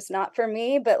ballet was just not for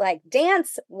me, but like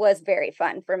dance was very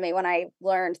fun for me when I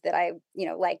learned that I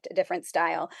liked a different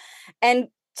style. And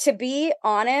to be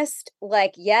honest,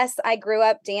 like yes, I grew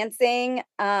up dancing.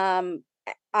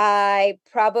 I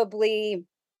probably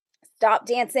stopped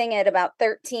dancing at about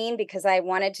 13 because I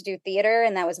wanted to do theater,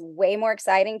 and that was way more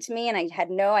exciting to me, and I had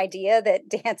no idea that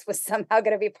dance was somehow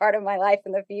going to be part of my life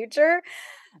in the future.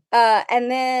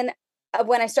 And then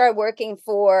when I started working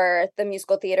for the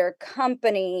musical theater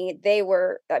company,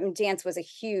 I mean, dance was a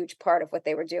huge part of what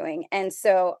they were doing. And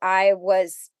so I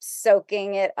was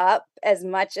soaking it up as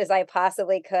much as I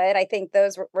possibly could. I think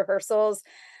those rehearsals,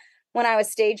 when I was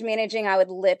stage managing, I would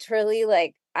literally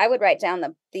like, I would write down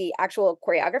the actual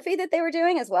choreography that they were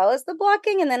doing as well as the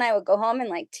blocking. And then I would go home and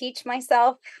like teach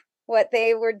myself what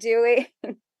they were doing.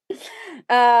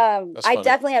 That's I funny.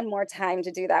 definitely had more time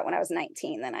to do that when I was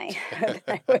 19 than I than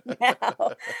I would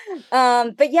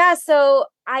now. But yeah, so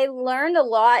I learned a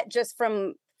lot just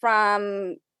from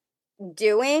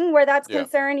doing where that's Yeah,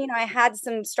 concerned. I had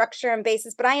some structure and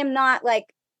basis, but I am not like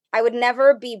I would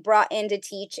never be brought in to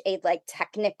teach a like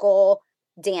technical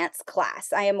dance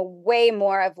class. I am way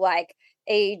more of like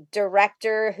a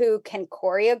director who can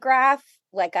choreograph.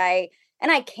 Like I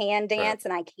can right. dance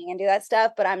and I can do that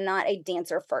stuff, but I'm not a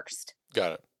dancer first.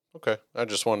 Got it. Okay. I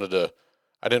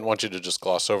didn't want you to just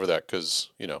gloss over that because,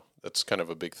 that's kind of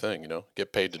a big thing,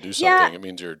 get paid to do Yeah, something. It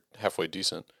means you're halfway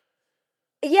decent.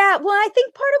 yeah, well, I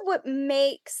think part of what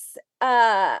makes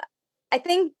I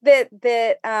think that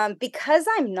because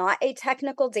I'm not a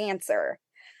technical dancer,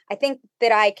 I think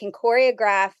that I can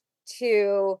choreograph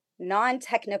to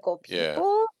non-technical Yeah.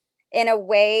 people in a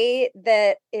way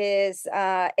that is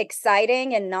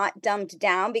exciting and not dumbed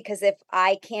down, because if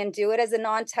I can do it as a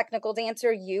non-technical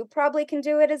dancer, you probably can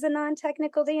do it as a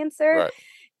non-technical dancer. Right.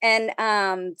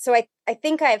 And so I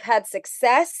think I've had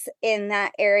success in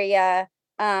that area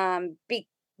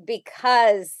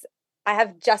because I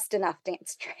have just enough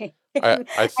dance training I,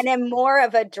 I, and th- am more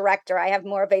of a director. I have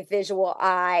more of a visual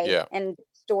eye yeah. and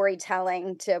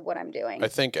storytelling to what I'm I doing.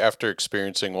 think after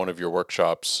experiencing one of your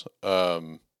workshops,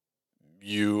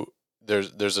 you,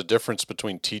 there's a difference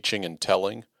between teaching and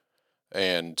telling.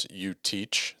 And you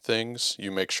teach things.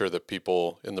 You make sure that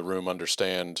people in the room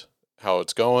understand how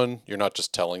it's going. You're not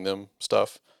just telling them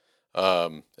stuff.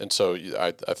 And so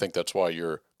I think that's why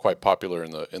you're quite popular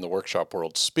in the workshop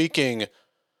world. Speaking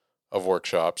of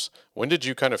workshops, when did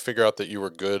you kind of figure out that you were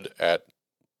good at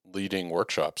leading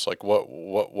workshops? Like what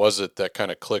was it that kind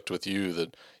of clicked with you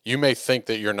that you may think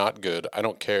that you're not good? I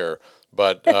don't care,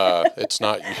 but it's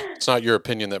not your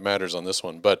opinion that matters on this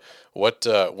one. But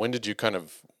when did you kind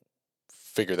of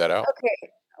figure that out?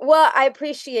 Okay. Well, I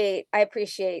appreciate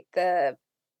the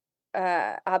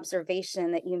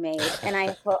observation that you made, and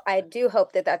I do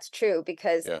hope that that's true,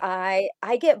 because Yeah.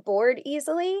 I get bored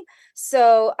easily.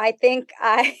 So I think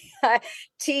I I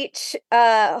teach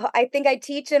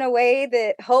in a way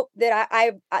that hope that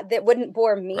that wouldn't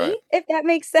bore Right. me, if that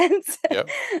makes sense. Yep.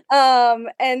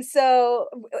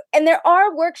 And there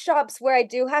are workshops where I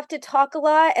do have to talk a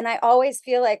lot, and I always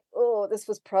feel like, oh, this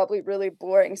was probably really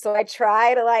boring. So I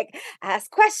try to like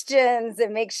ask questions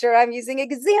and make sure I'm using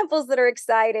examples that are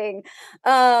exciting.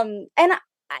 And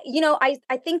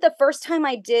I think the first time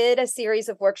I did a series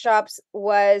of workshops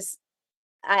was,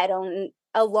 I don't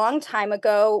a long time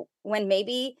ago, when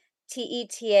maybe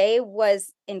TETA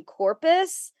was in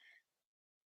Corpus,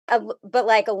 but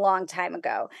like a long time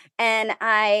ago. And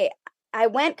I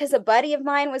went because a buddy of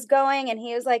mine was going, and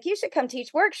he was like, "You should come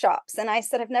teach workshops." And I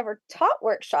said, "I've never taught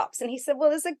workshops." And he said, "Well,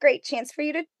 this is a great chance for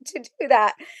you to do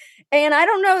that." And I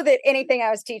don't know that anything I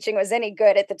was teaching was any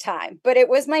good at the time, but it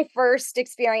was my first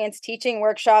experience teaching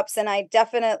workshops, and I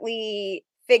definitely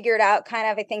figured out kind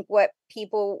of, I think, what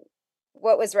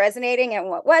was resonating and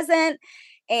what wasn't.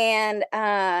 And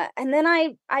then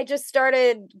I just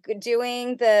started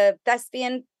doing the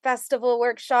thespian festival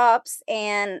workshops,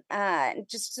 and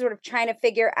just sort of trying to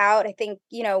figure out, I think,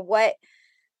 what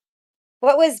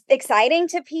was exciting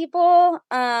to people.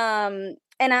 And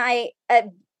I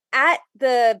at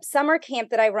the summer camp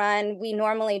that I run, we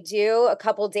normally do a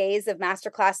couple days of master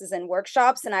classes and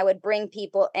workshops, and I would bring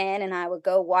people in and I would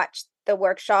go watch the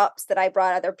workshops that I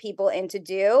brought other people in to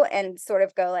do, and sort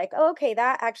of go like, oh, okay,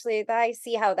 I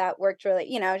see how that worked really,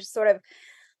 just sort of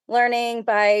learning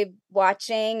by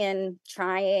watching and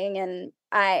trying. And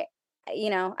I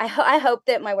hope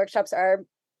that my workshops are,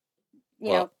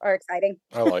 Well, are exciting.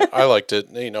 I liked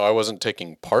it. I wasn't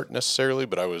taking part necessarily,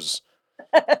 but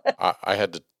I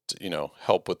had to,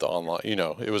 help with the online.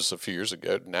 It was a few years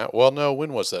ago now. Well, no,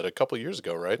 when was that? A couple years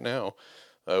ago, right now.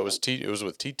 It was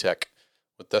with T-Tech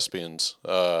with Thespians.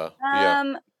 Yeah.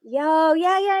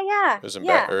 Yeah. It was in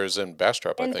Yeah. or it was in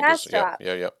Bastrop, I In think. Bastrop.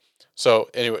 Yeah. So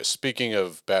anyway, speaking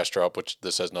of Bastrop, which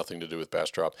this has nothing to do with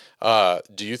Bastrop,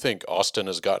 do you think Austin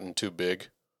has gotten too big?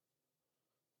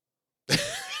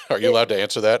 Are you allowed to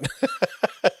answer that?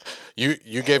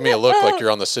 You gave me a look like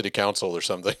you're on the city council or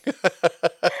something.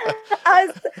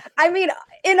 I mean,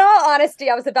 in all honesty,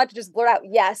 I was about to just blurt out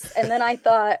yes, and then I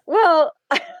thought, well,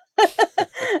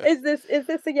 is this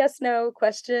a yes no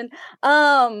question?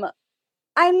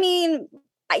 I mean,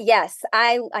 yes,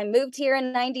 I moved here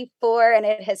in '94, and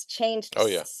it has changed Oh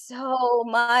yeah. so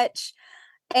much.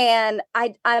 And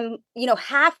I'm,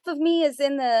 half of me is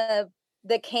in the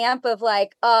camp of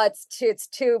like, oh, it's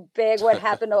too big. What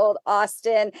happened to old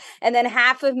Austin? And then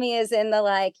half of me is in the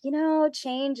like,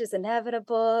 change is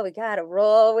inevitable. We got to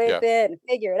roll with Yeah. it and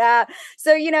figure it out.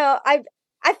 So,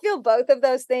 I feel both of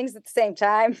those things at the same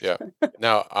time. Yeah.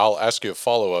 Now I'll ask you a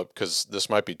follow up because this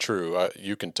might be true.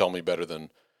 You can tell me better than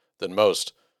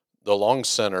most. The Long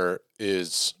Center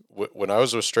is when I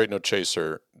was with Straight No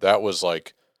Chaser, that was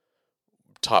like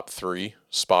top 3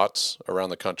 spots around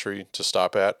the country to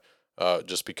stop at.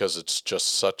 Just because it's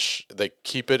just they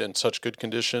keep it in such good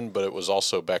condition, but it was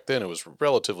also back then it was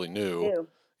relatively new. Ew.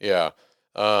 Yeah.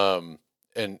 And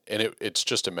it's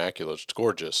just immaculate. It's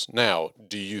gorgeous. Now,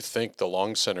 do you think the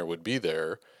Long Center would be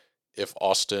there if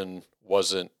Austin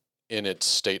wasn't in its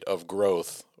state of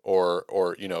growth, or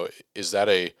is that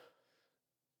a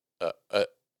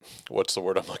what's the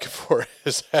word I'm looking for?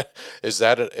 Is that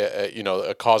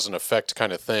a cause and effect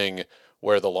kind of thing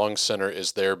where the Long Center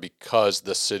is there because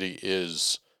the city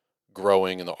is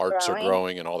growing and the arts are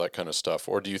growing and all that kind of stuff?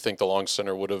 Or do you think the Long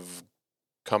Center would have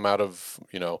come out of,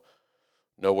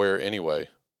 nowhere anyway?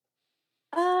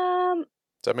 Does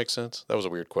that make sense? That was a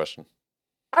weird question.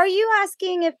 Are you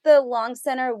asking if the Long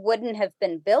Center wouldn't have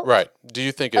been built? Right. Do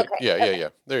you think it? Okay, Yeah. okay.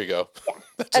 There you go. Yeah.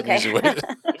 That's an easy way.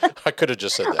 I could have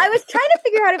just said that. I was trying to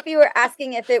figure out if you were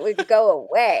asking if it would go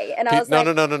away, and I was no.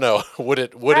 Would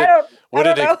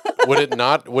it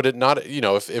not?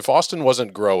 If Austin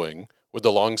wasn't growing, would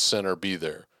the Long Center be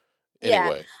there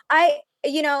anyway?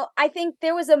 Yeah. I think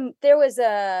the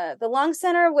Long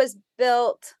Center was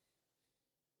built.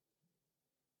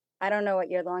 I don't know what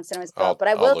year the Long Center was built, but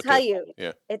I will tell you,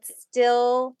 it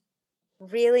still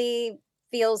really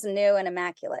feels new and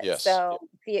immaculate. Yes. So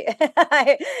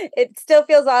it still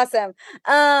feels awesome.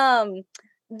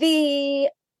 The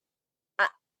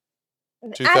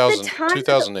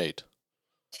 2008.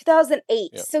 2008.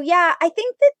 Yeah. So yeah, I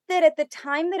think that at the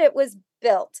time that it was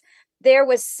built, there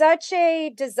was such a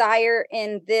desire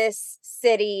in this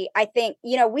city. I think,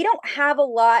 we don't have a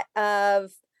lot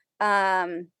of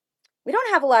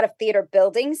theater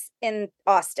buildings in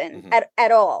Austin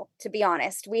at all, to be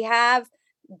honest. We have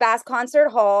Bass Concert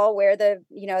Hall where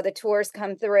the tours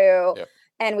come through. Yep.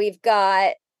 And we've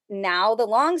got now the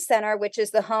Long Center, which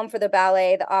is the home for the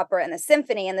ballet, the opera, and the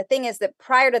symphony. And the thing is that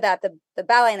prior to that, the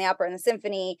ballet and the opera and the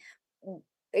symphony,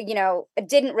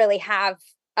 didn't really have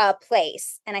a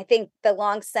place. And I think the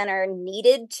Long Center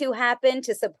needed to happen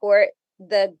to support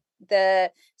the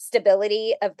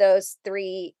stability of those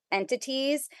 3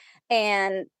 entities.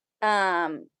 And,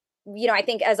 I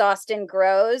think as Austin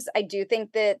grows, I do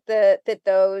think that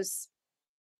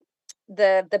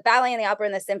the ballet and the opera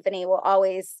and the symphony will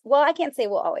always, well, I can't say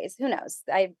will always, who knows?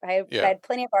 I Yeah. read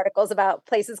plenty of articles about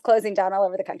places closing down all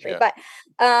over the country,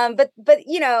 Yeah. but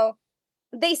you know,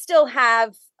 they still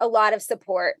have a lot of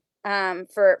support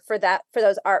for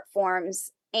those art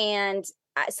forms. And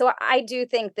so I do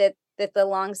think that the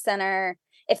Long Center,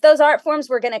 if those art forms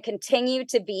were going to continue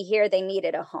to be here, they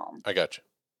needed a home. I got you.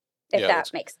 If Yeah,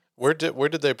 that makes sense. Where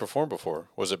did they perform before?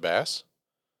 Was it Bass?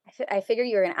 I figure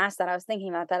you were going to ask that. I was thinking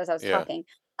about that as I was Yeah. talking.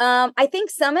 I think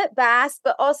some at Bass,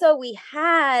 but also we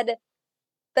had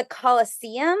the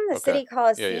Coliseum, the Okay. City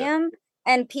Coliseum,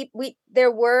 and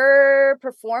there were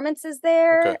performances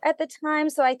there Okay. at the time.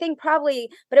 So I think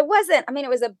probably, but it wasn't. I mean, it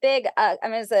was a big. I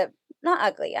mean, it was not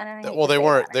ugly. I don't know. Well, they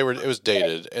weren't. They were. It was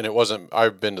dated, and it wasn't. I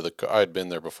had been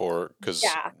there before because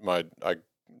Yeah.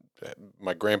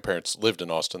 my grandparents lived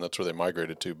in Austin. That's where they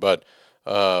migrated to. But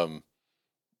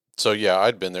so yeah,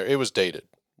 I'd been there. It was dated.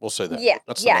 We'll say that. Yeah.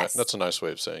 Yes. That's a nice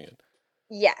way of saying it.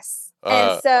 Yes.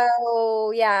 And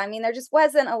so, yeah, I mean, there just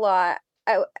wasn't a lot.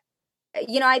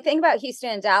 I think about Houston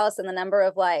and Dallas and the number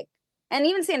of and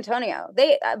even San Antonio,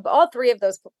 they, all three of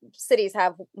those cities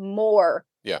have more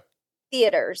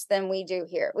theaters than we do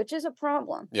here, which is a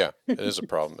problem. Yeah, it is a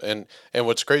problem. And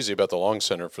what's crazy about the Long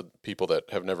Center for people that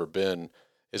have never been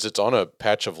is it's on a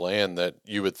patch of land that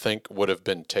you would think would have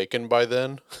been taken by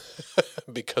then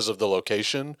because of the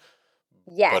location.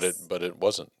 Yes. But it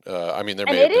wasn't. I mean, there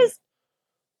and may have it been. is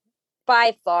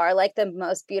by far the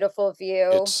most beautiful view.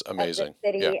 It's amazing. Of the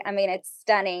city. Yeah. I mean, it's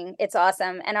stunning. It's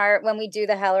awesome. And when we do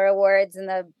the Heller Awards and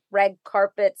the red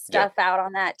carpet stuff out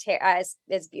on that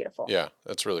is beautiful. Yeah,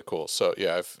 that's really cool. So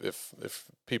yeah, if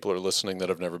people are listening that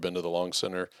have never been to the Long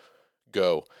Center,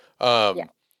 go.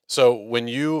 So when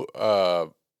you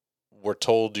were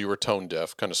told you were tone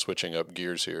deaf, kind of switching up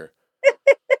gears here.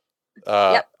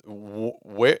 Yep.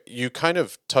 Where you kind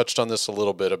of touched on this a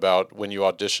little bit about when you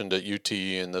auditioned at UT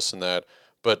and this and that,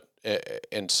 but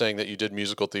and saying that you did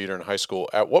musical theater in high school.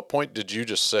 At what point did you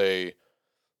just say,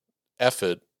 "Eff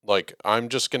it"? Like, I'm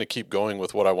just going to keep going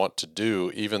with what I want to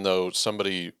do, even though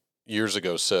somebody years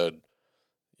ago said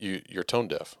you're tone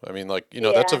deaf. I mean,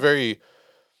 that's a very,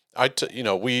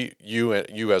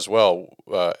 you as well,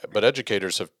 but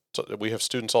educators we have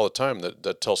students all the time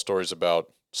that tell stories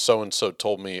about so-and-so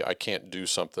told me I can't do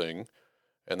something.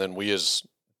 And then we as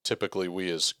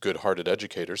good-hearted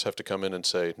educators have to come in and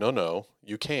say, no,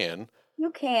 you can.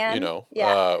 You can.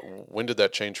 When did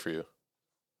that change for you?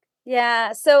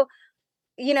 Yeah. So,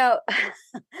 and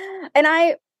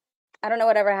I don't know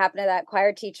whatever happened to that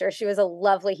choir teacher. She was a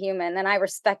lovely human and I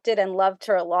respected and loved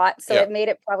her a lot. So it made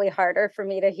it probably harder for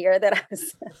me to hear that I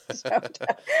was stoned.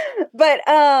 But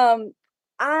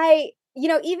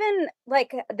even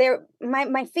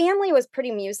my family was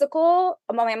pretty musical.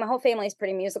 My whole family is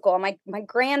pretty musical. My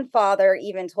grandfather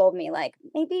even told me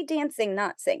maybe dancing,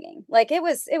 not singing. It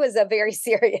was a very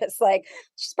serious,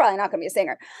 she's probably not going to be a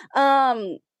singer.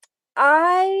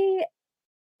 I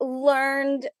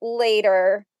learned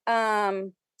later.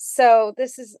 So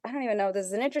this is, I don't even know, this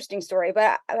is an interesting story,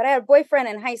 but I had a boyfriend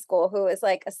in high school who was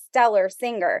a stellar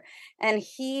singer, and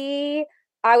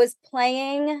I was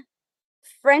playing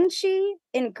Frenchie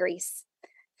in Grease.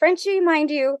 Frenchie, mind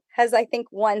you, has, I think,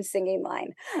 one singing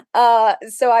line.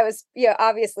 So I was,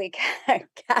 obviously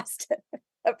cast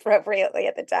appropriately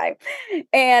at the time.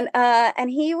 And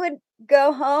he would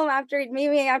go home after he'd meet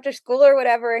me after school or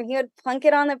whatever, and he would plunk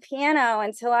it on the piano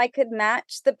until I could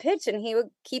match the pitch, and he would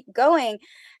keep going.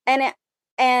 And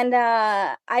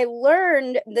I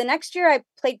learned the next year I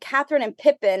played Catherine and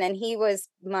Pippin, and he was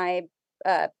my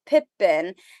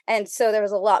Pippin, and so there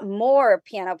was a lot more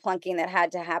piano plunking that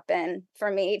had to happen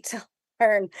for me to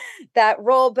learn that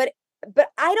role. But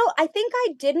I think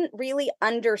I didn't really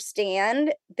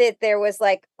understand that there was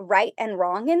right and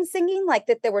wrong in singing,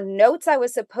 that there were notes I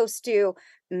was supposed to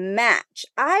match.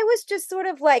 I was just sort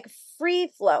of free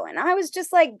flowing. I was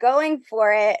just going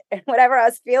for it and whatever I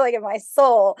was feeling in my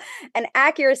soul, and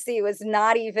accuracy was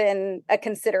not even a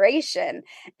consideration.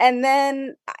 And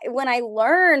then when I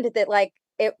learned that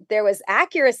there was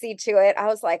accuracy to it, I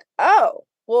was like, oh,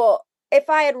 well, if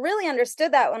I had really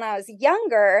understood that when I was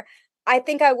younger, I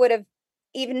think I would have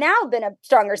even now been a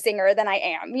stronger singer than I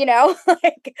am,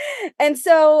 and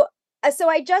so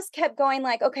I just kept going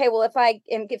okay, well, if I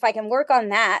can work on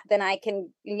that, then I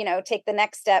can, take the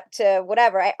next step to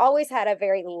whatever. I always had a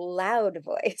very loud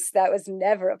voice. That was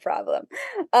never a problem.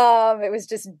 It was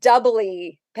just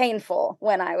doubly painful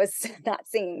when I was not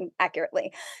singing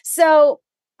accurately. So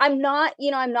I'm not,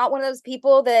 I'm not one of those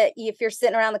people that if you're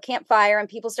sitting around the campfire and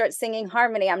people start singing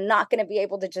harmony, I'm not going to be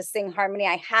able to just sing harmony.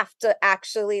 I have to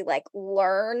actually like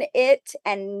learn it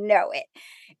and know it.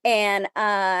 And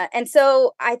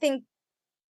so I think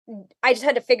I just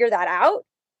had to figure that out.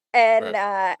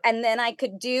 Right. And then I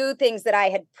could do things that I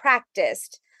had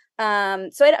practiced.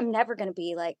 I'm never going to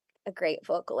be like a great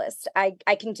vocalist. I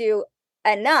can do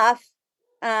enough,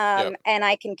 Yep. and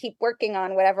I can keep working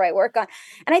on whatever I work on.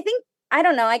 And I think, I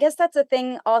don't know, I guess that's a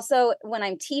thing also when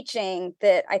I'm teaching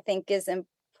that I think is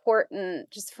important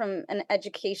just from an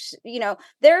education.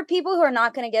 There are people who are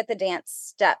not going to get the dance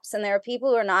steps, and there are people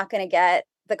who are not going to get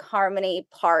the harmony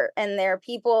part, and there are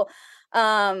people,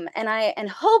 and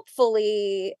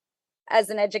hopefully as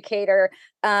an educator,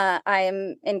 I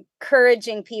am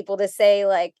encouraging people to say,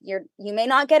 like, you may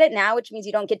not get it now, which means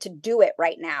you don't get to do it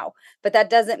right now, but that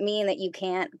doesn't mean that you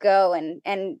can't go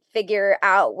and figure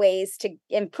out ways to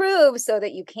improve so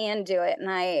that you can do it.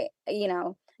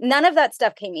 And none of that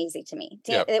stuff came easy to me.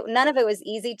 Yep. None of it was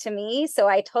easy to me. So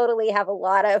I totally have a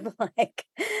lot of like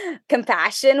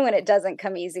compassion when it doesn't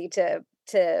come easy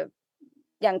to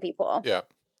young people. Yeah.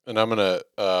 And I've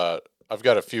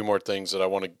got a few more things that I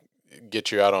want to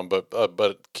get you out on,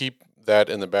 but keep that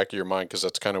in the back of your mind, because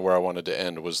that's kind of where I wanted to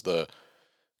end, was the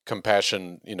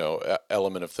compassion,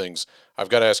 element of things. I've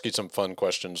got to ask you some fun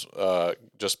questions,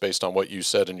 just based on what you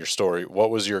said in your story. What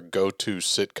was your go-to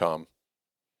sitcom?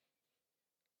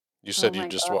 You said Oh you my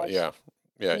just gosh. yeah.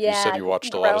 You Yeah, said you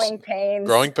watched a lot of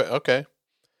Growing Pains. Okay.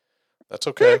 That's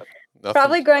okay. Nothing.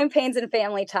 Probably Growing Pains and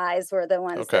Family Ties were the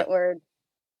ones Okay. that were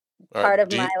All part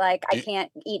right. of my, like, I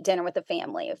can't eat dinner with the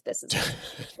family if this is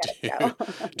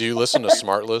do you listen to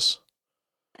Smartless?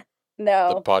 The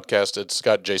No. podcast. It's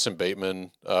got Jason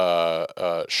Bateman,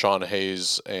 Sean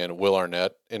Hayes, and Will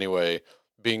Arnett. Anyway,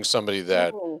 being somebody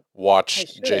that Ooh, I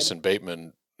watched should. Jason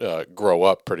Bateman grow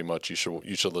up, pretty much, you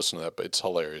should listen to that. But it's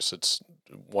hilarious. It's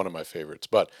one of my favorites.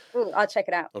 But Ooh, I'll check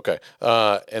it out. okay,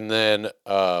 and then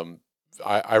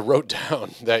I wrote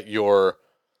down that your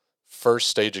first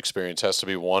stage experience has to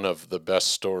be one of the best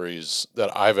stories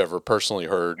that I've ever personally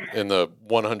heard. In the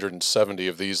 170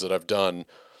 of these that I've done,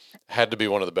 had to be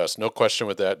one of the best. No question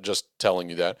with that. Just telling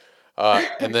you that.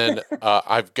 And then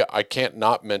I can't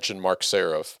not mention Mark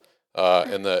Seraph,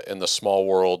 in the small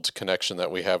world connection that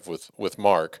we have with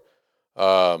Mark.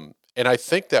 And I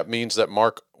think that means that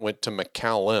Mark went to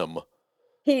McCallum.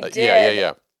 He did.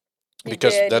 Yeah. He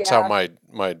Because did, that's yeah. how my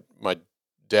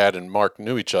dad and Mark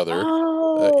knew each other.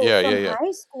 Oh, Yeah.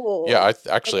 high school. Yeah, I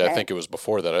Okay. think it was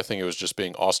before that. I think it was just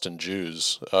being Austin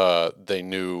Jews. They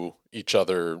knew each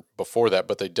other before that,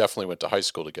 but they definitely went to high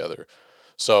school together.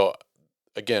 So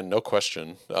again, no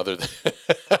question. Other than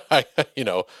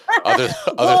Well,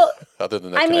 other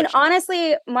than that I mean, connection.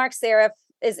 honestly, Mark Seraph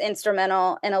is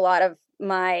instrumental in a lot of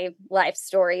my life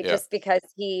story, Yeah. just because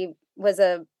he was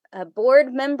a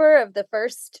board member of the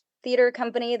first theater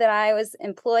company that I was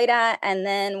employed at, and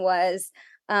then was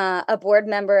a board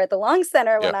member at the Long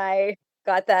Center when I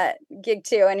got that gig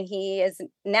too. And he is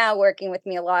now working with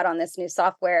me a lot on this new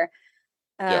software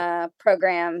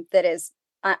program that is,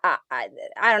 I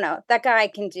don't know, that guy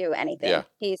can do anything. Yeah.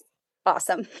 He's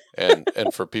awesome. and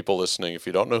for people listening, if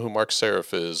you don't know who Mark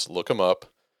Seraph is, look him up.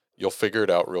 You'll figure it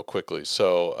out real quickly.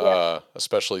 So,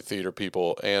 especially theater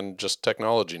people and just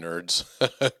technology nerds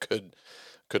could,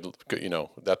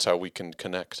 that's how we can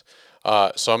connect.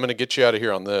 So I'm going to get you out of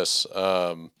here on this.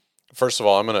 First of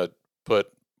all, I'm going to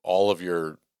put all of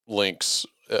your links,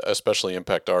 especially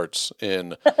Impact Arts,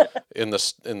 in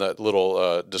that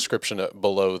little description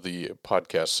below the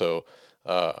podcast. So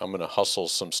I'm going to hustle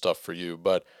some stuff for you.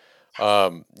 But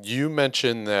you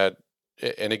mentioned that,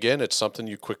 and again, it's something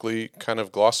you quickly kind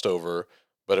of glossed over,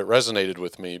 but it resonated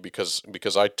with me because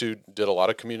I too did a lot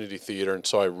of community theater, and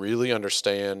so I really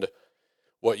understand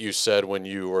what you said when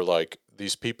you were like,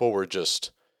 these people were just,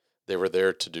 they were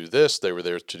there to do this, they were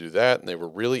there to do that, and they were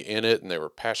really in it, and they were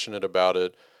passionate about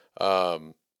it.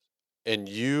 And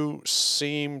you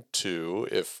seem to,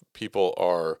 if people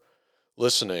are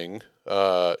listening,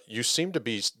 you seem to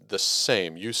be the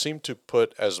same. You seem to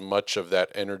put as much of that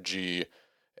energy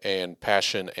and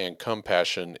passion and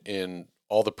compassion in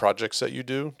all the projects that you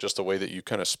do, just the way that you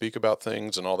kind of speak about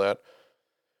things and all that.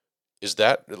 Is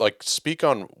that, like, speak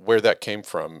on where that came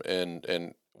from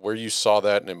and where you saw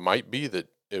that, and it might be that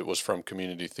it was from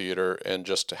community theater, and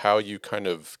just how you kind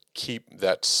of keep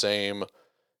that same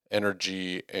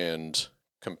energy and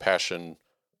compassion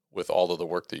with all of the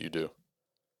work that you do.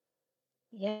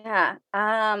 Yeah.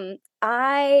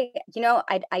 I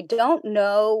don't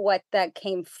know what that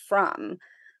came from.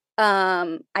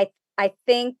 I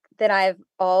think that I've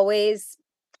always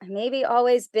maybe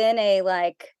always been a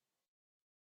like,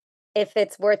 if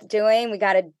it's worth doing, we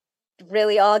got to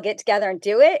really all get together and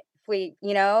do it. If we,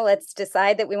 let's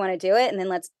decide that we want to do it, and then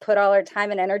let's put all our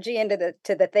time and energy into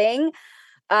the thing.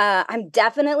 I'm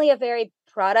definitely a very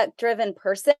product driven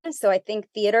person. So I think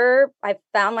theater, I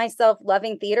found myself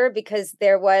loving theater because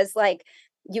there was like,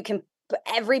 you can,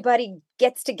 everybody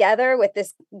gets together with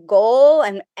this goal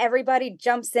and everybody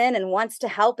jumps in and wants to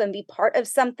help and be part of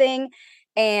something.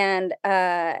 And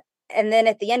then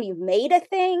at the end, you've made a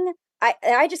thing.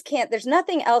 I just can't, there's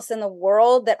nothing else in the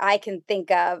world that I can think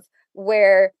of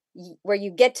where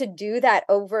you get to do that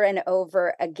over and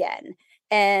over again.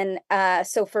 And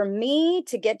so for me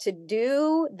to get to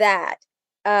do that,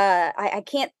 I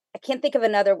can't think of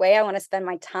another way I want to spend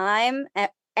my time.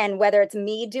 And whether it's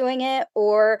me doing it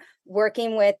or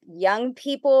working with young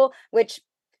people, which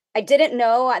I didn't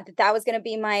know that was going to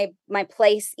be my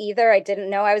place either. I didn't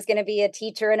know I was going to be a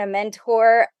teacher and a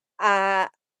mentor.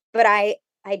 But I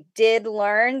did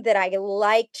learn that I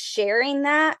liked sharing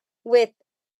that with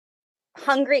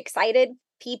hungry, excited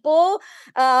people.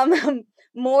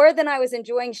 More than I was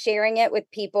enjoying sharing it with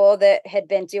people that had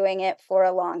been doing it for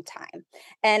a long time.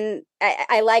 And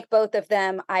I like both of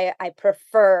them. I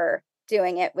prefer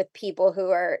doing it with people who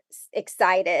are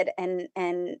excited and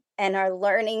are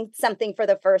learning something for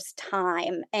the first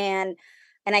time. And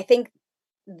I think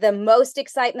the most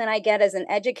excitement I get as an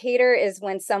educator is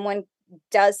when someone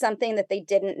does something that they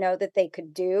didn't know that they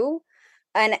could do.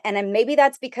 And maybe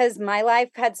that's because my life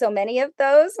had so many of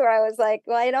those where I was like,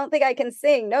 well, I don't think I can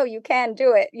sing. No, you can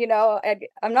do it.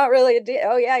 I'm not really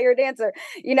oh yeah, you're a dancer,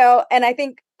 and I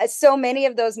think so many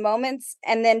of those moments.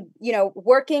 And then,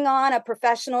 working on a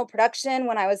professional production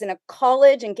when I was in a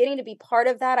college and getting to be part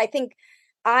of that. I think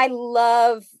I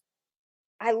love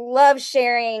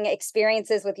sharing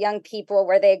experiences with young people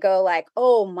where they go like,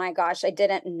 oh my gosh, I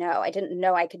didn't know I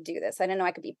could do this. I didn't know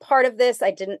I could be part of this.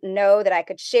 I didn't know that I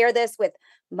could share this with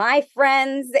my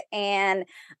friends and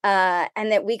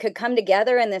that we could come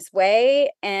together in this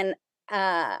way. And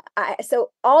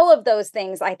so all of those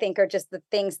things I think are just the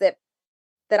things that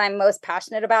I'm most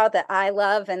passionate about, that I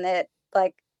love, and that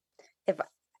like, if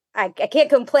I can't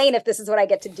complain if this is what I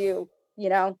get to do,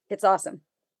 it's awesome.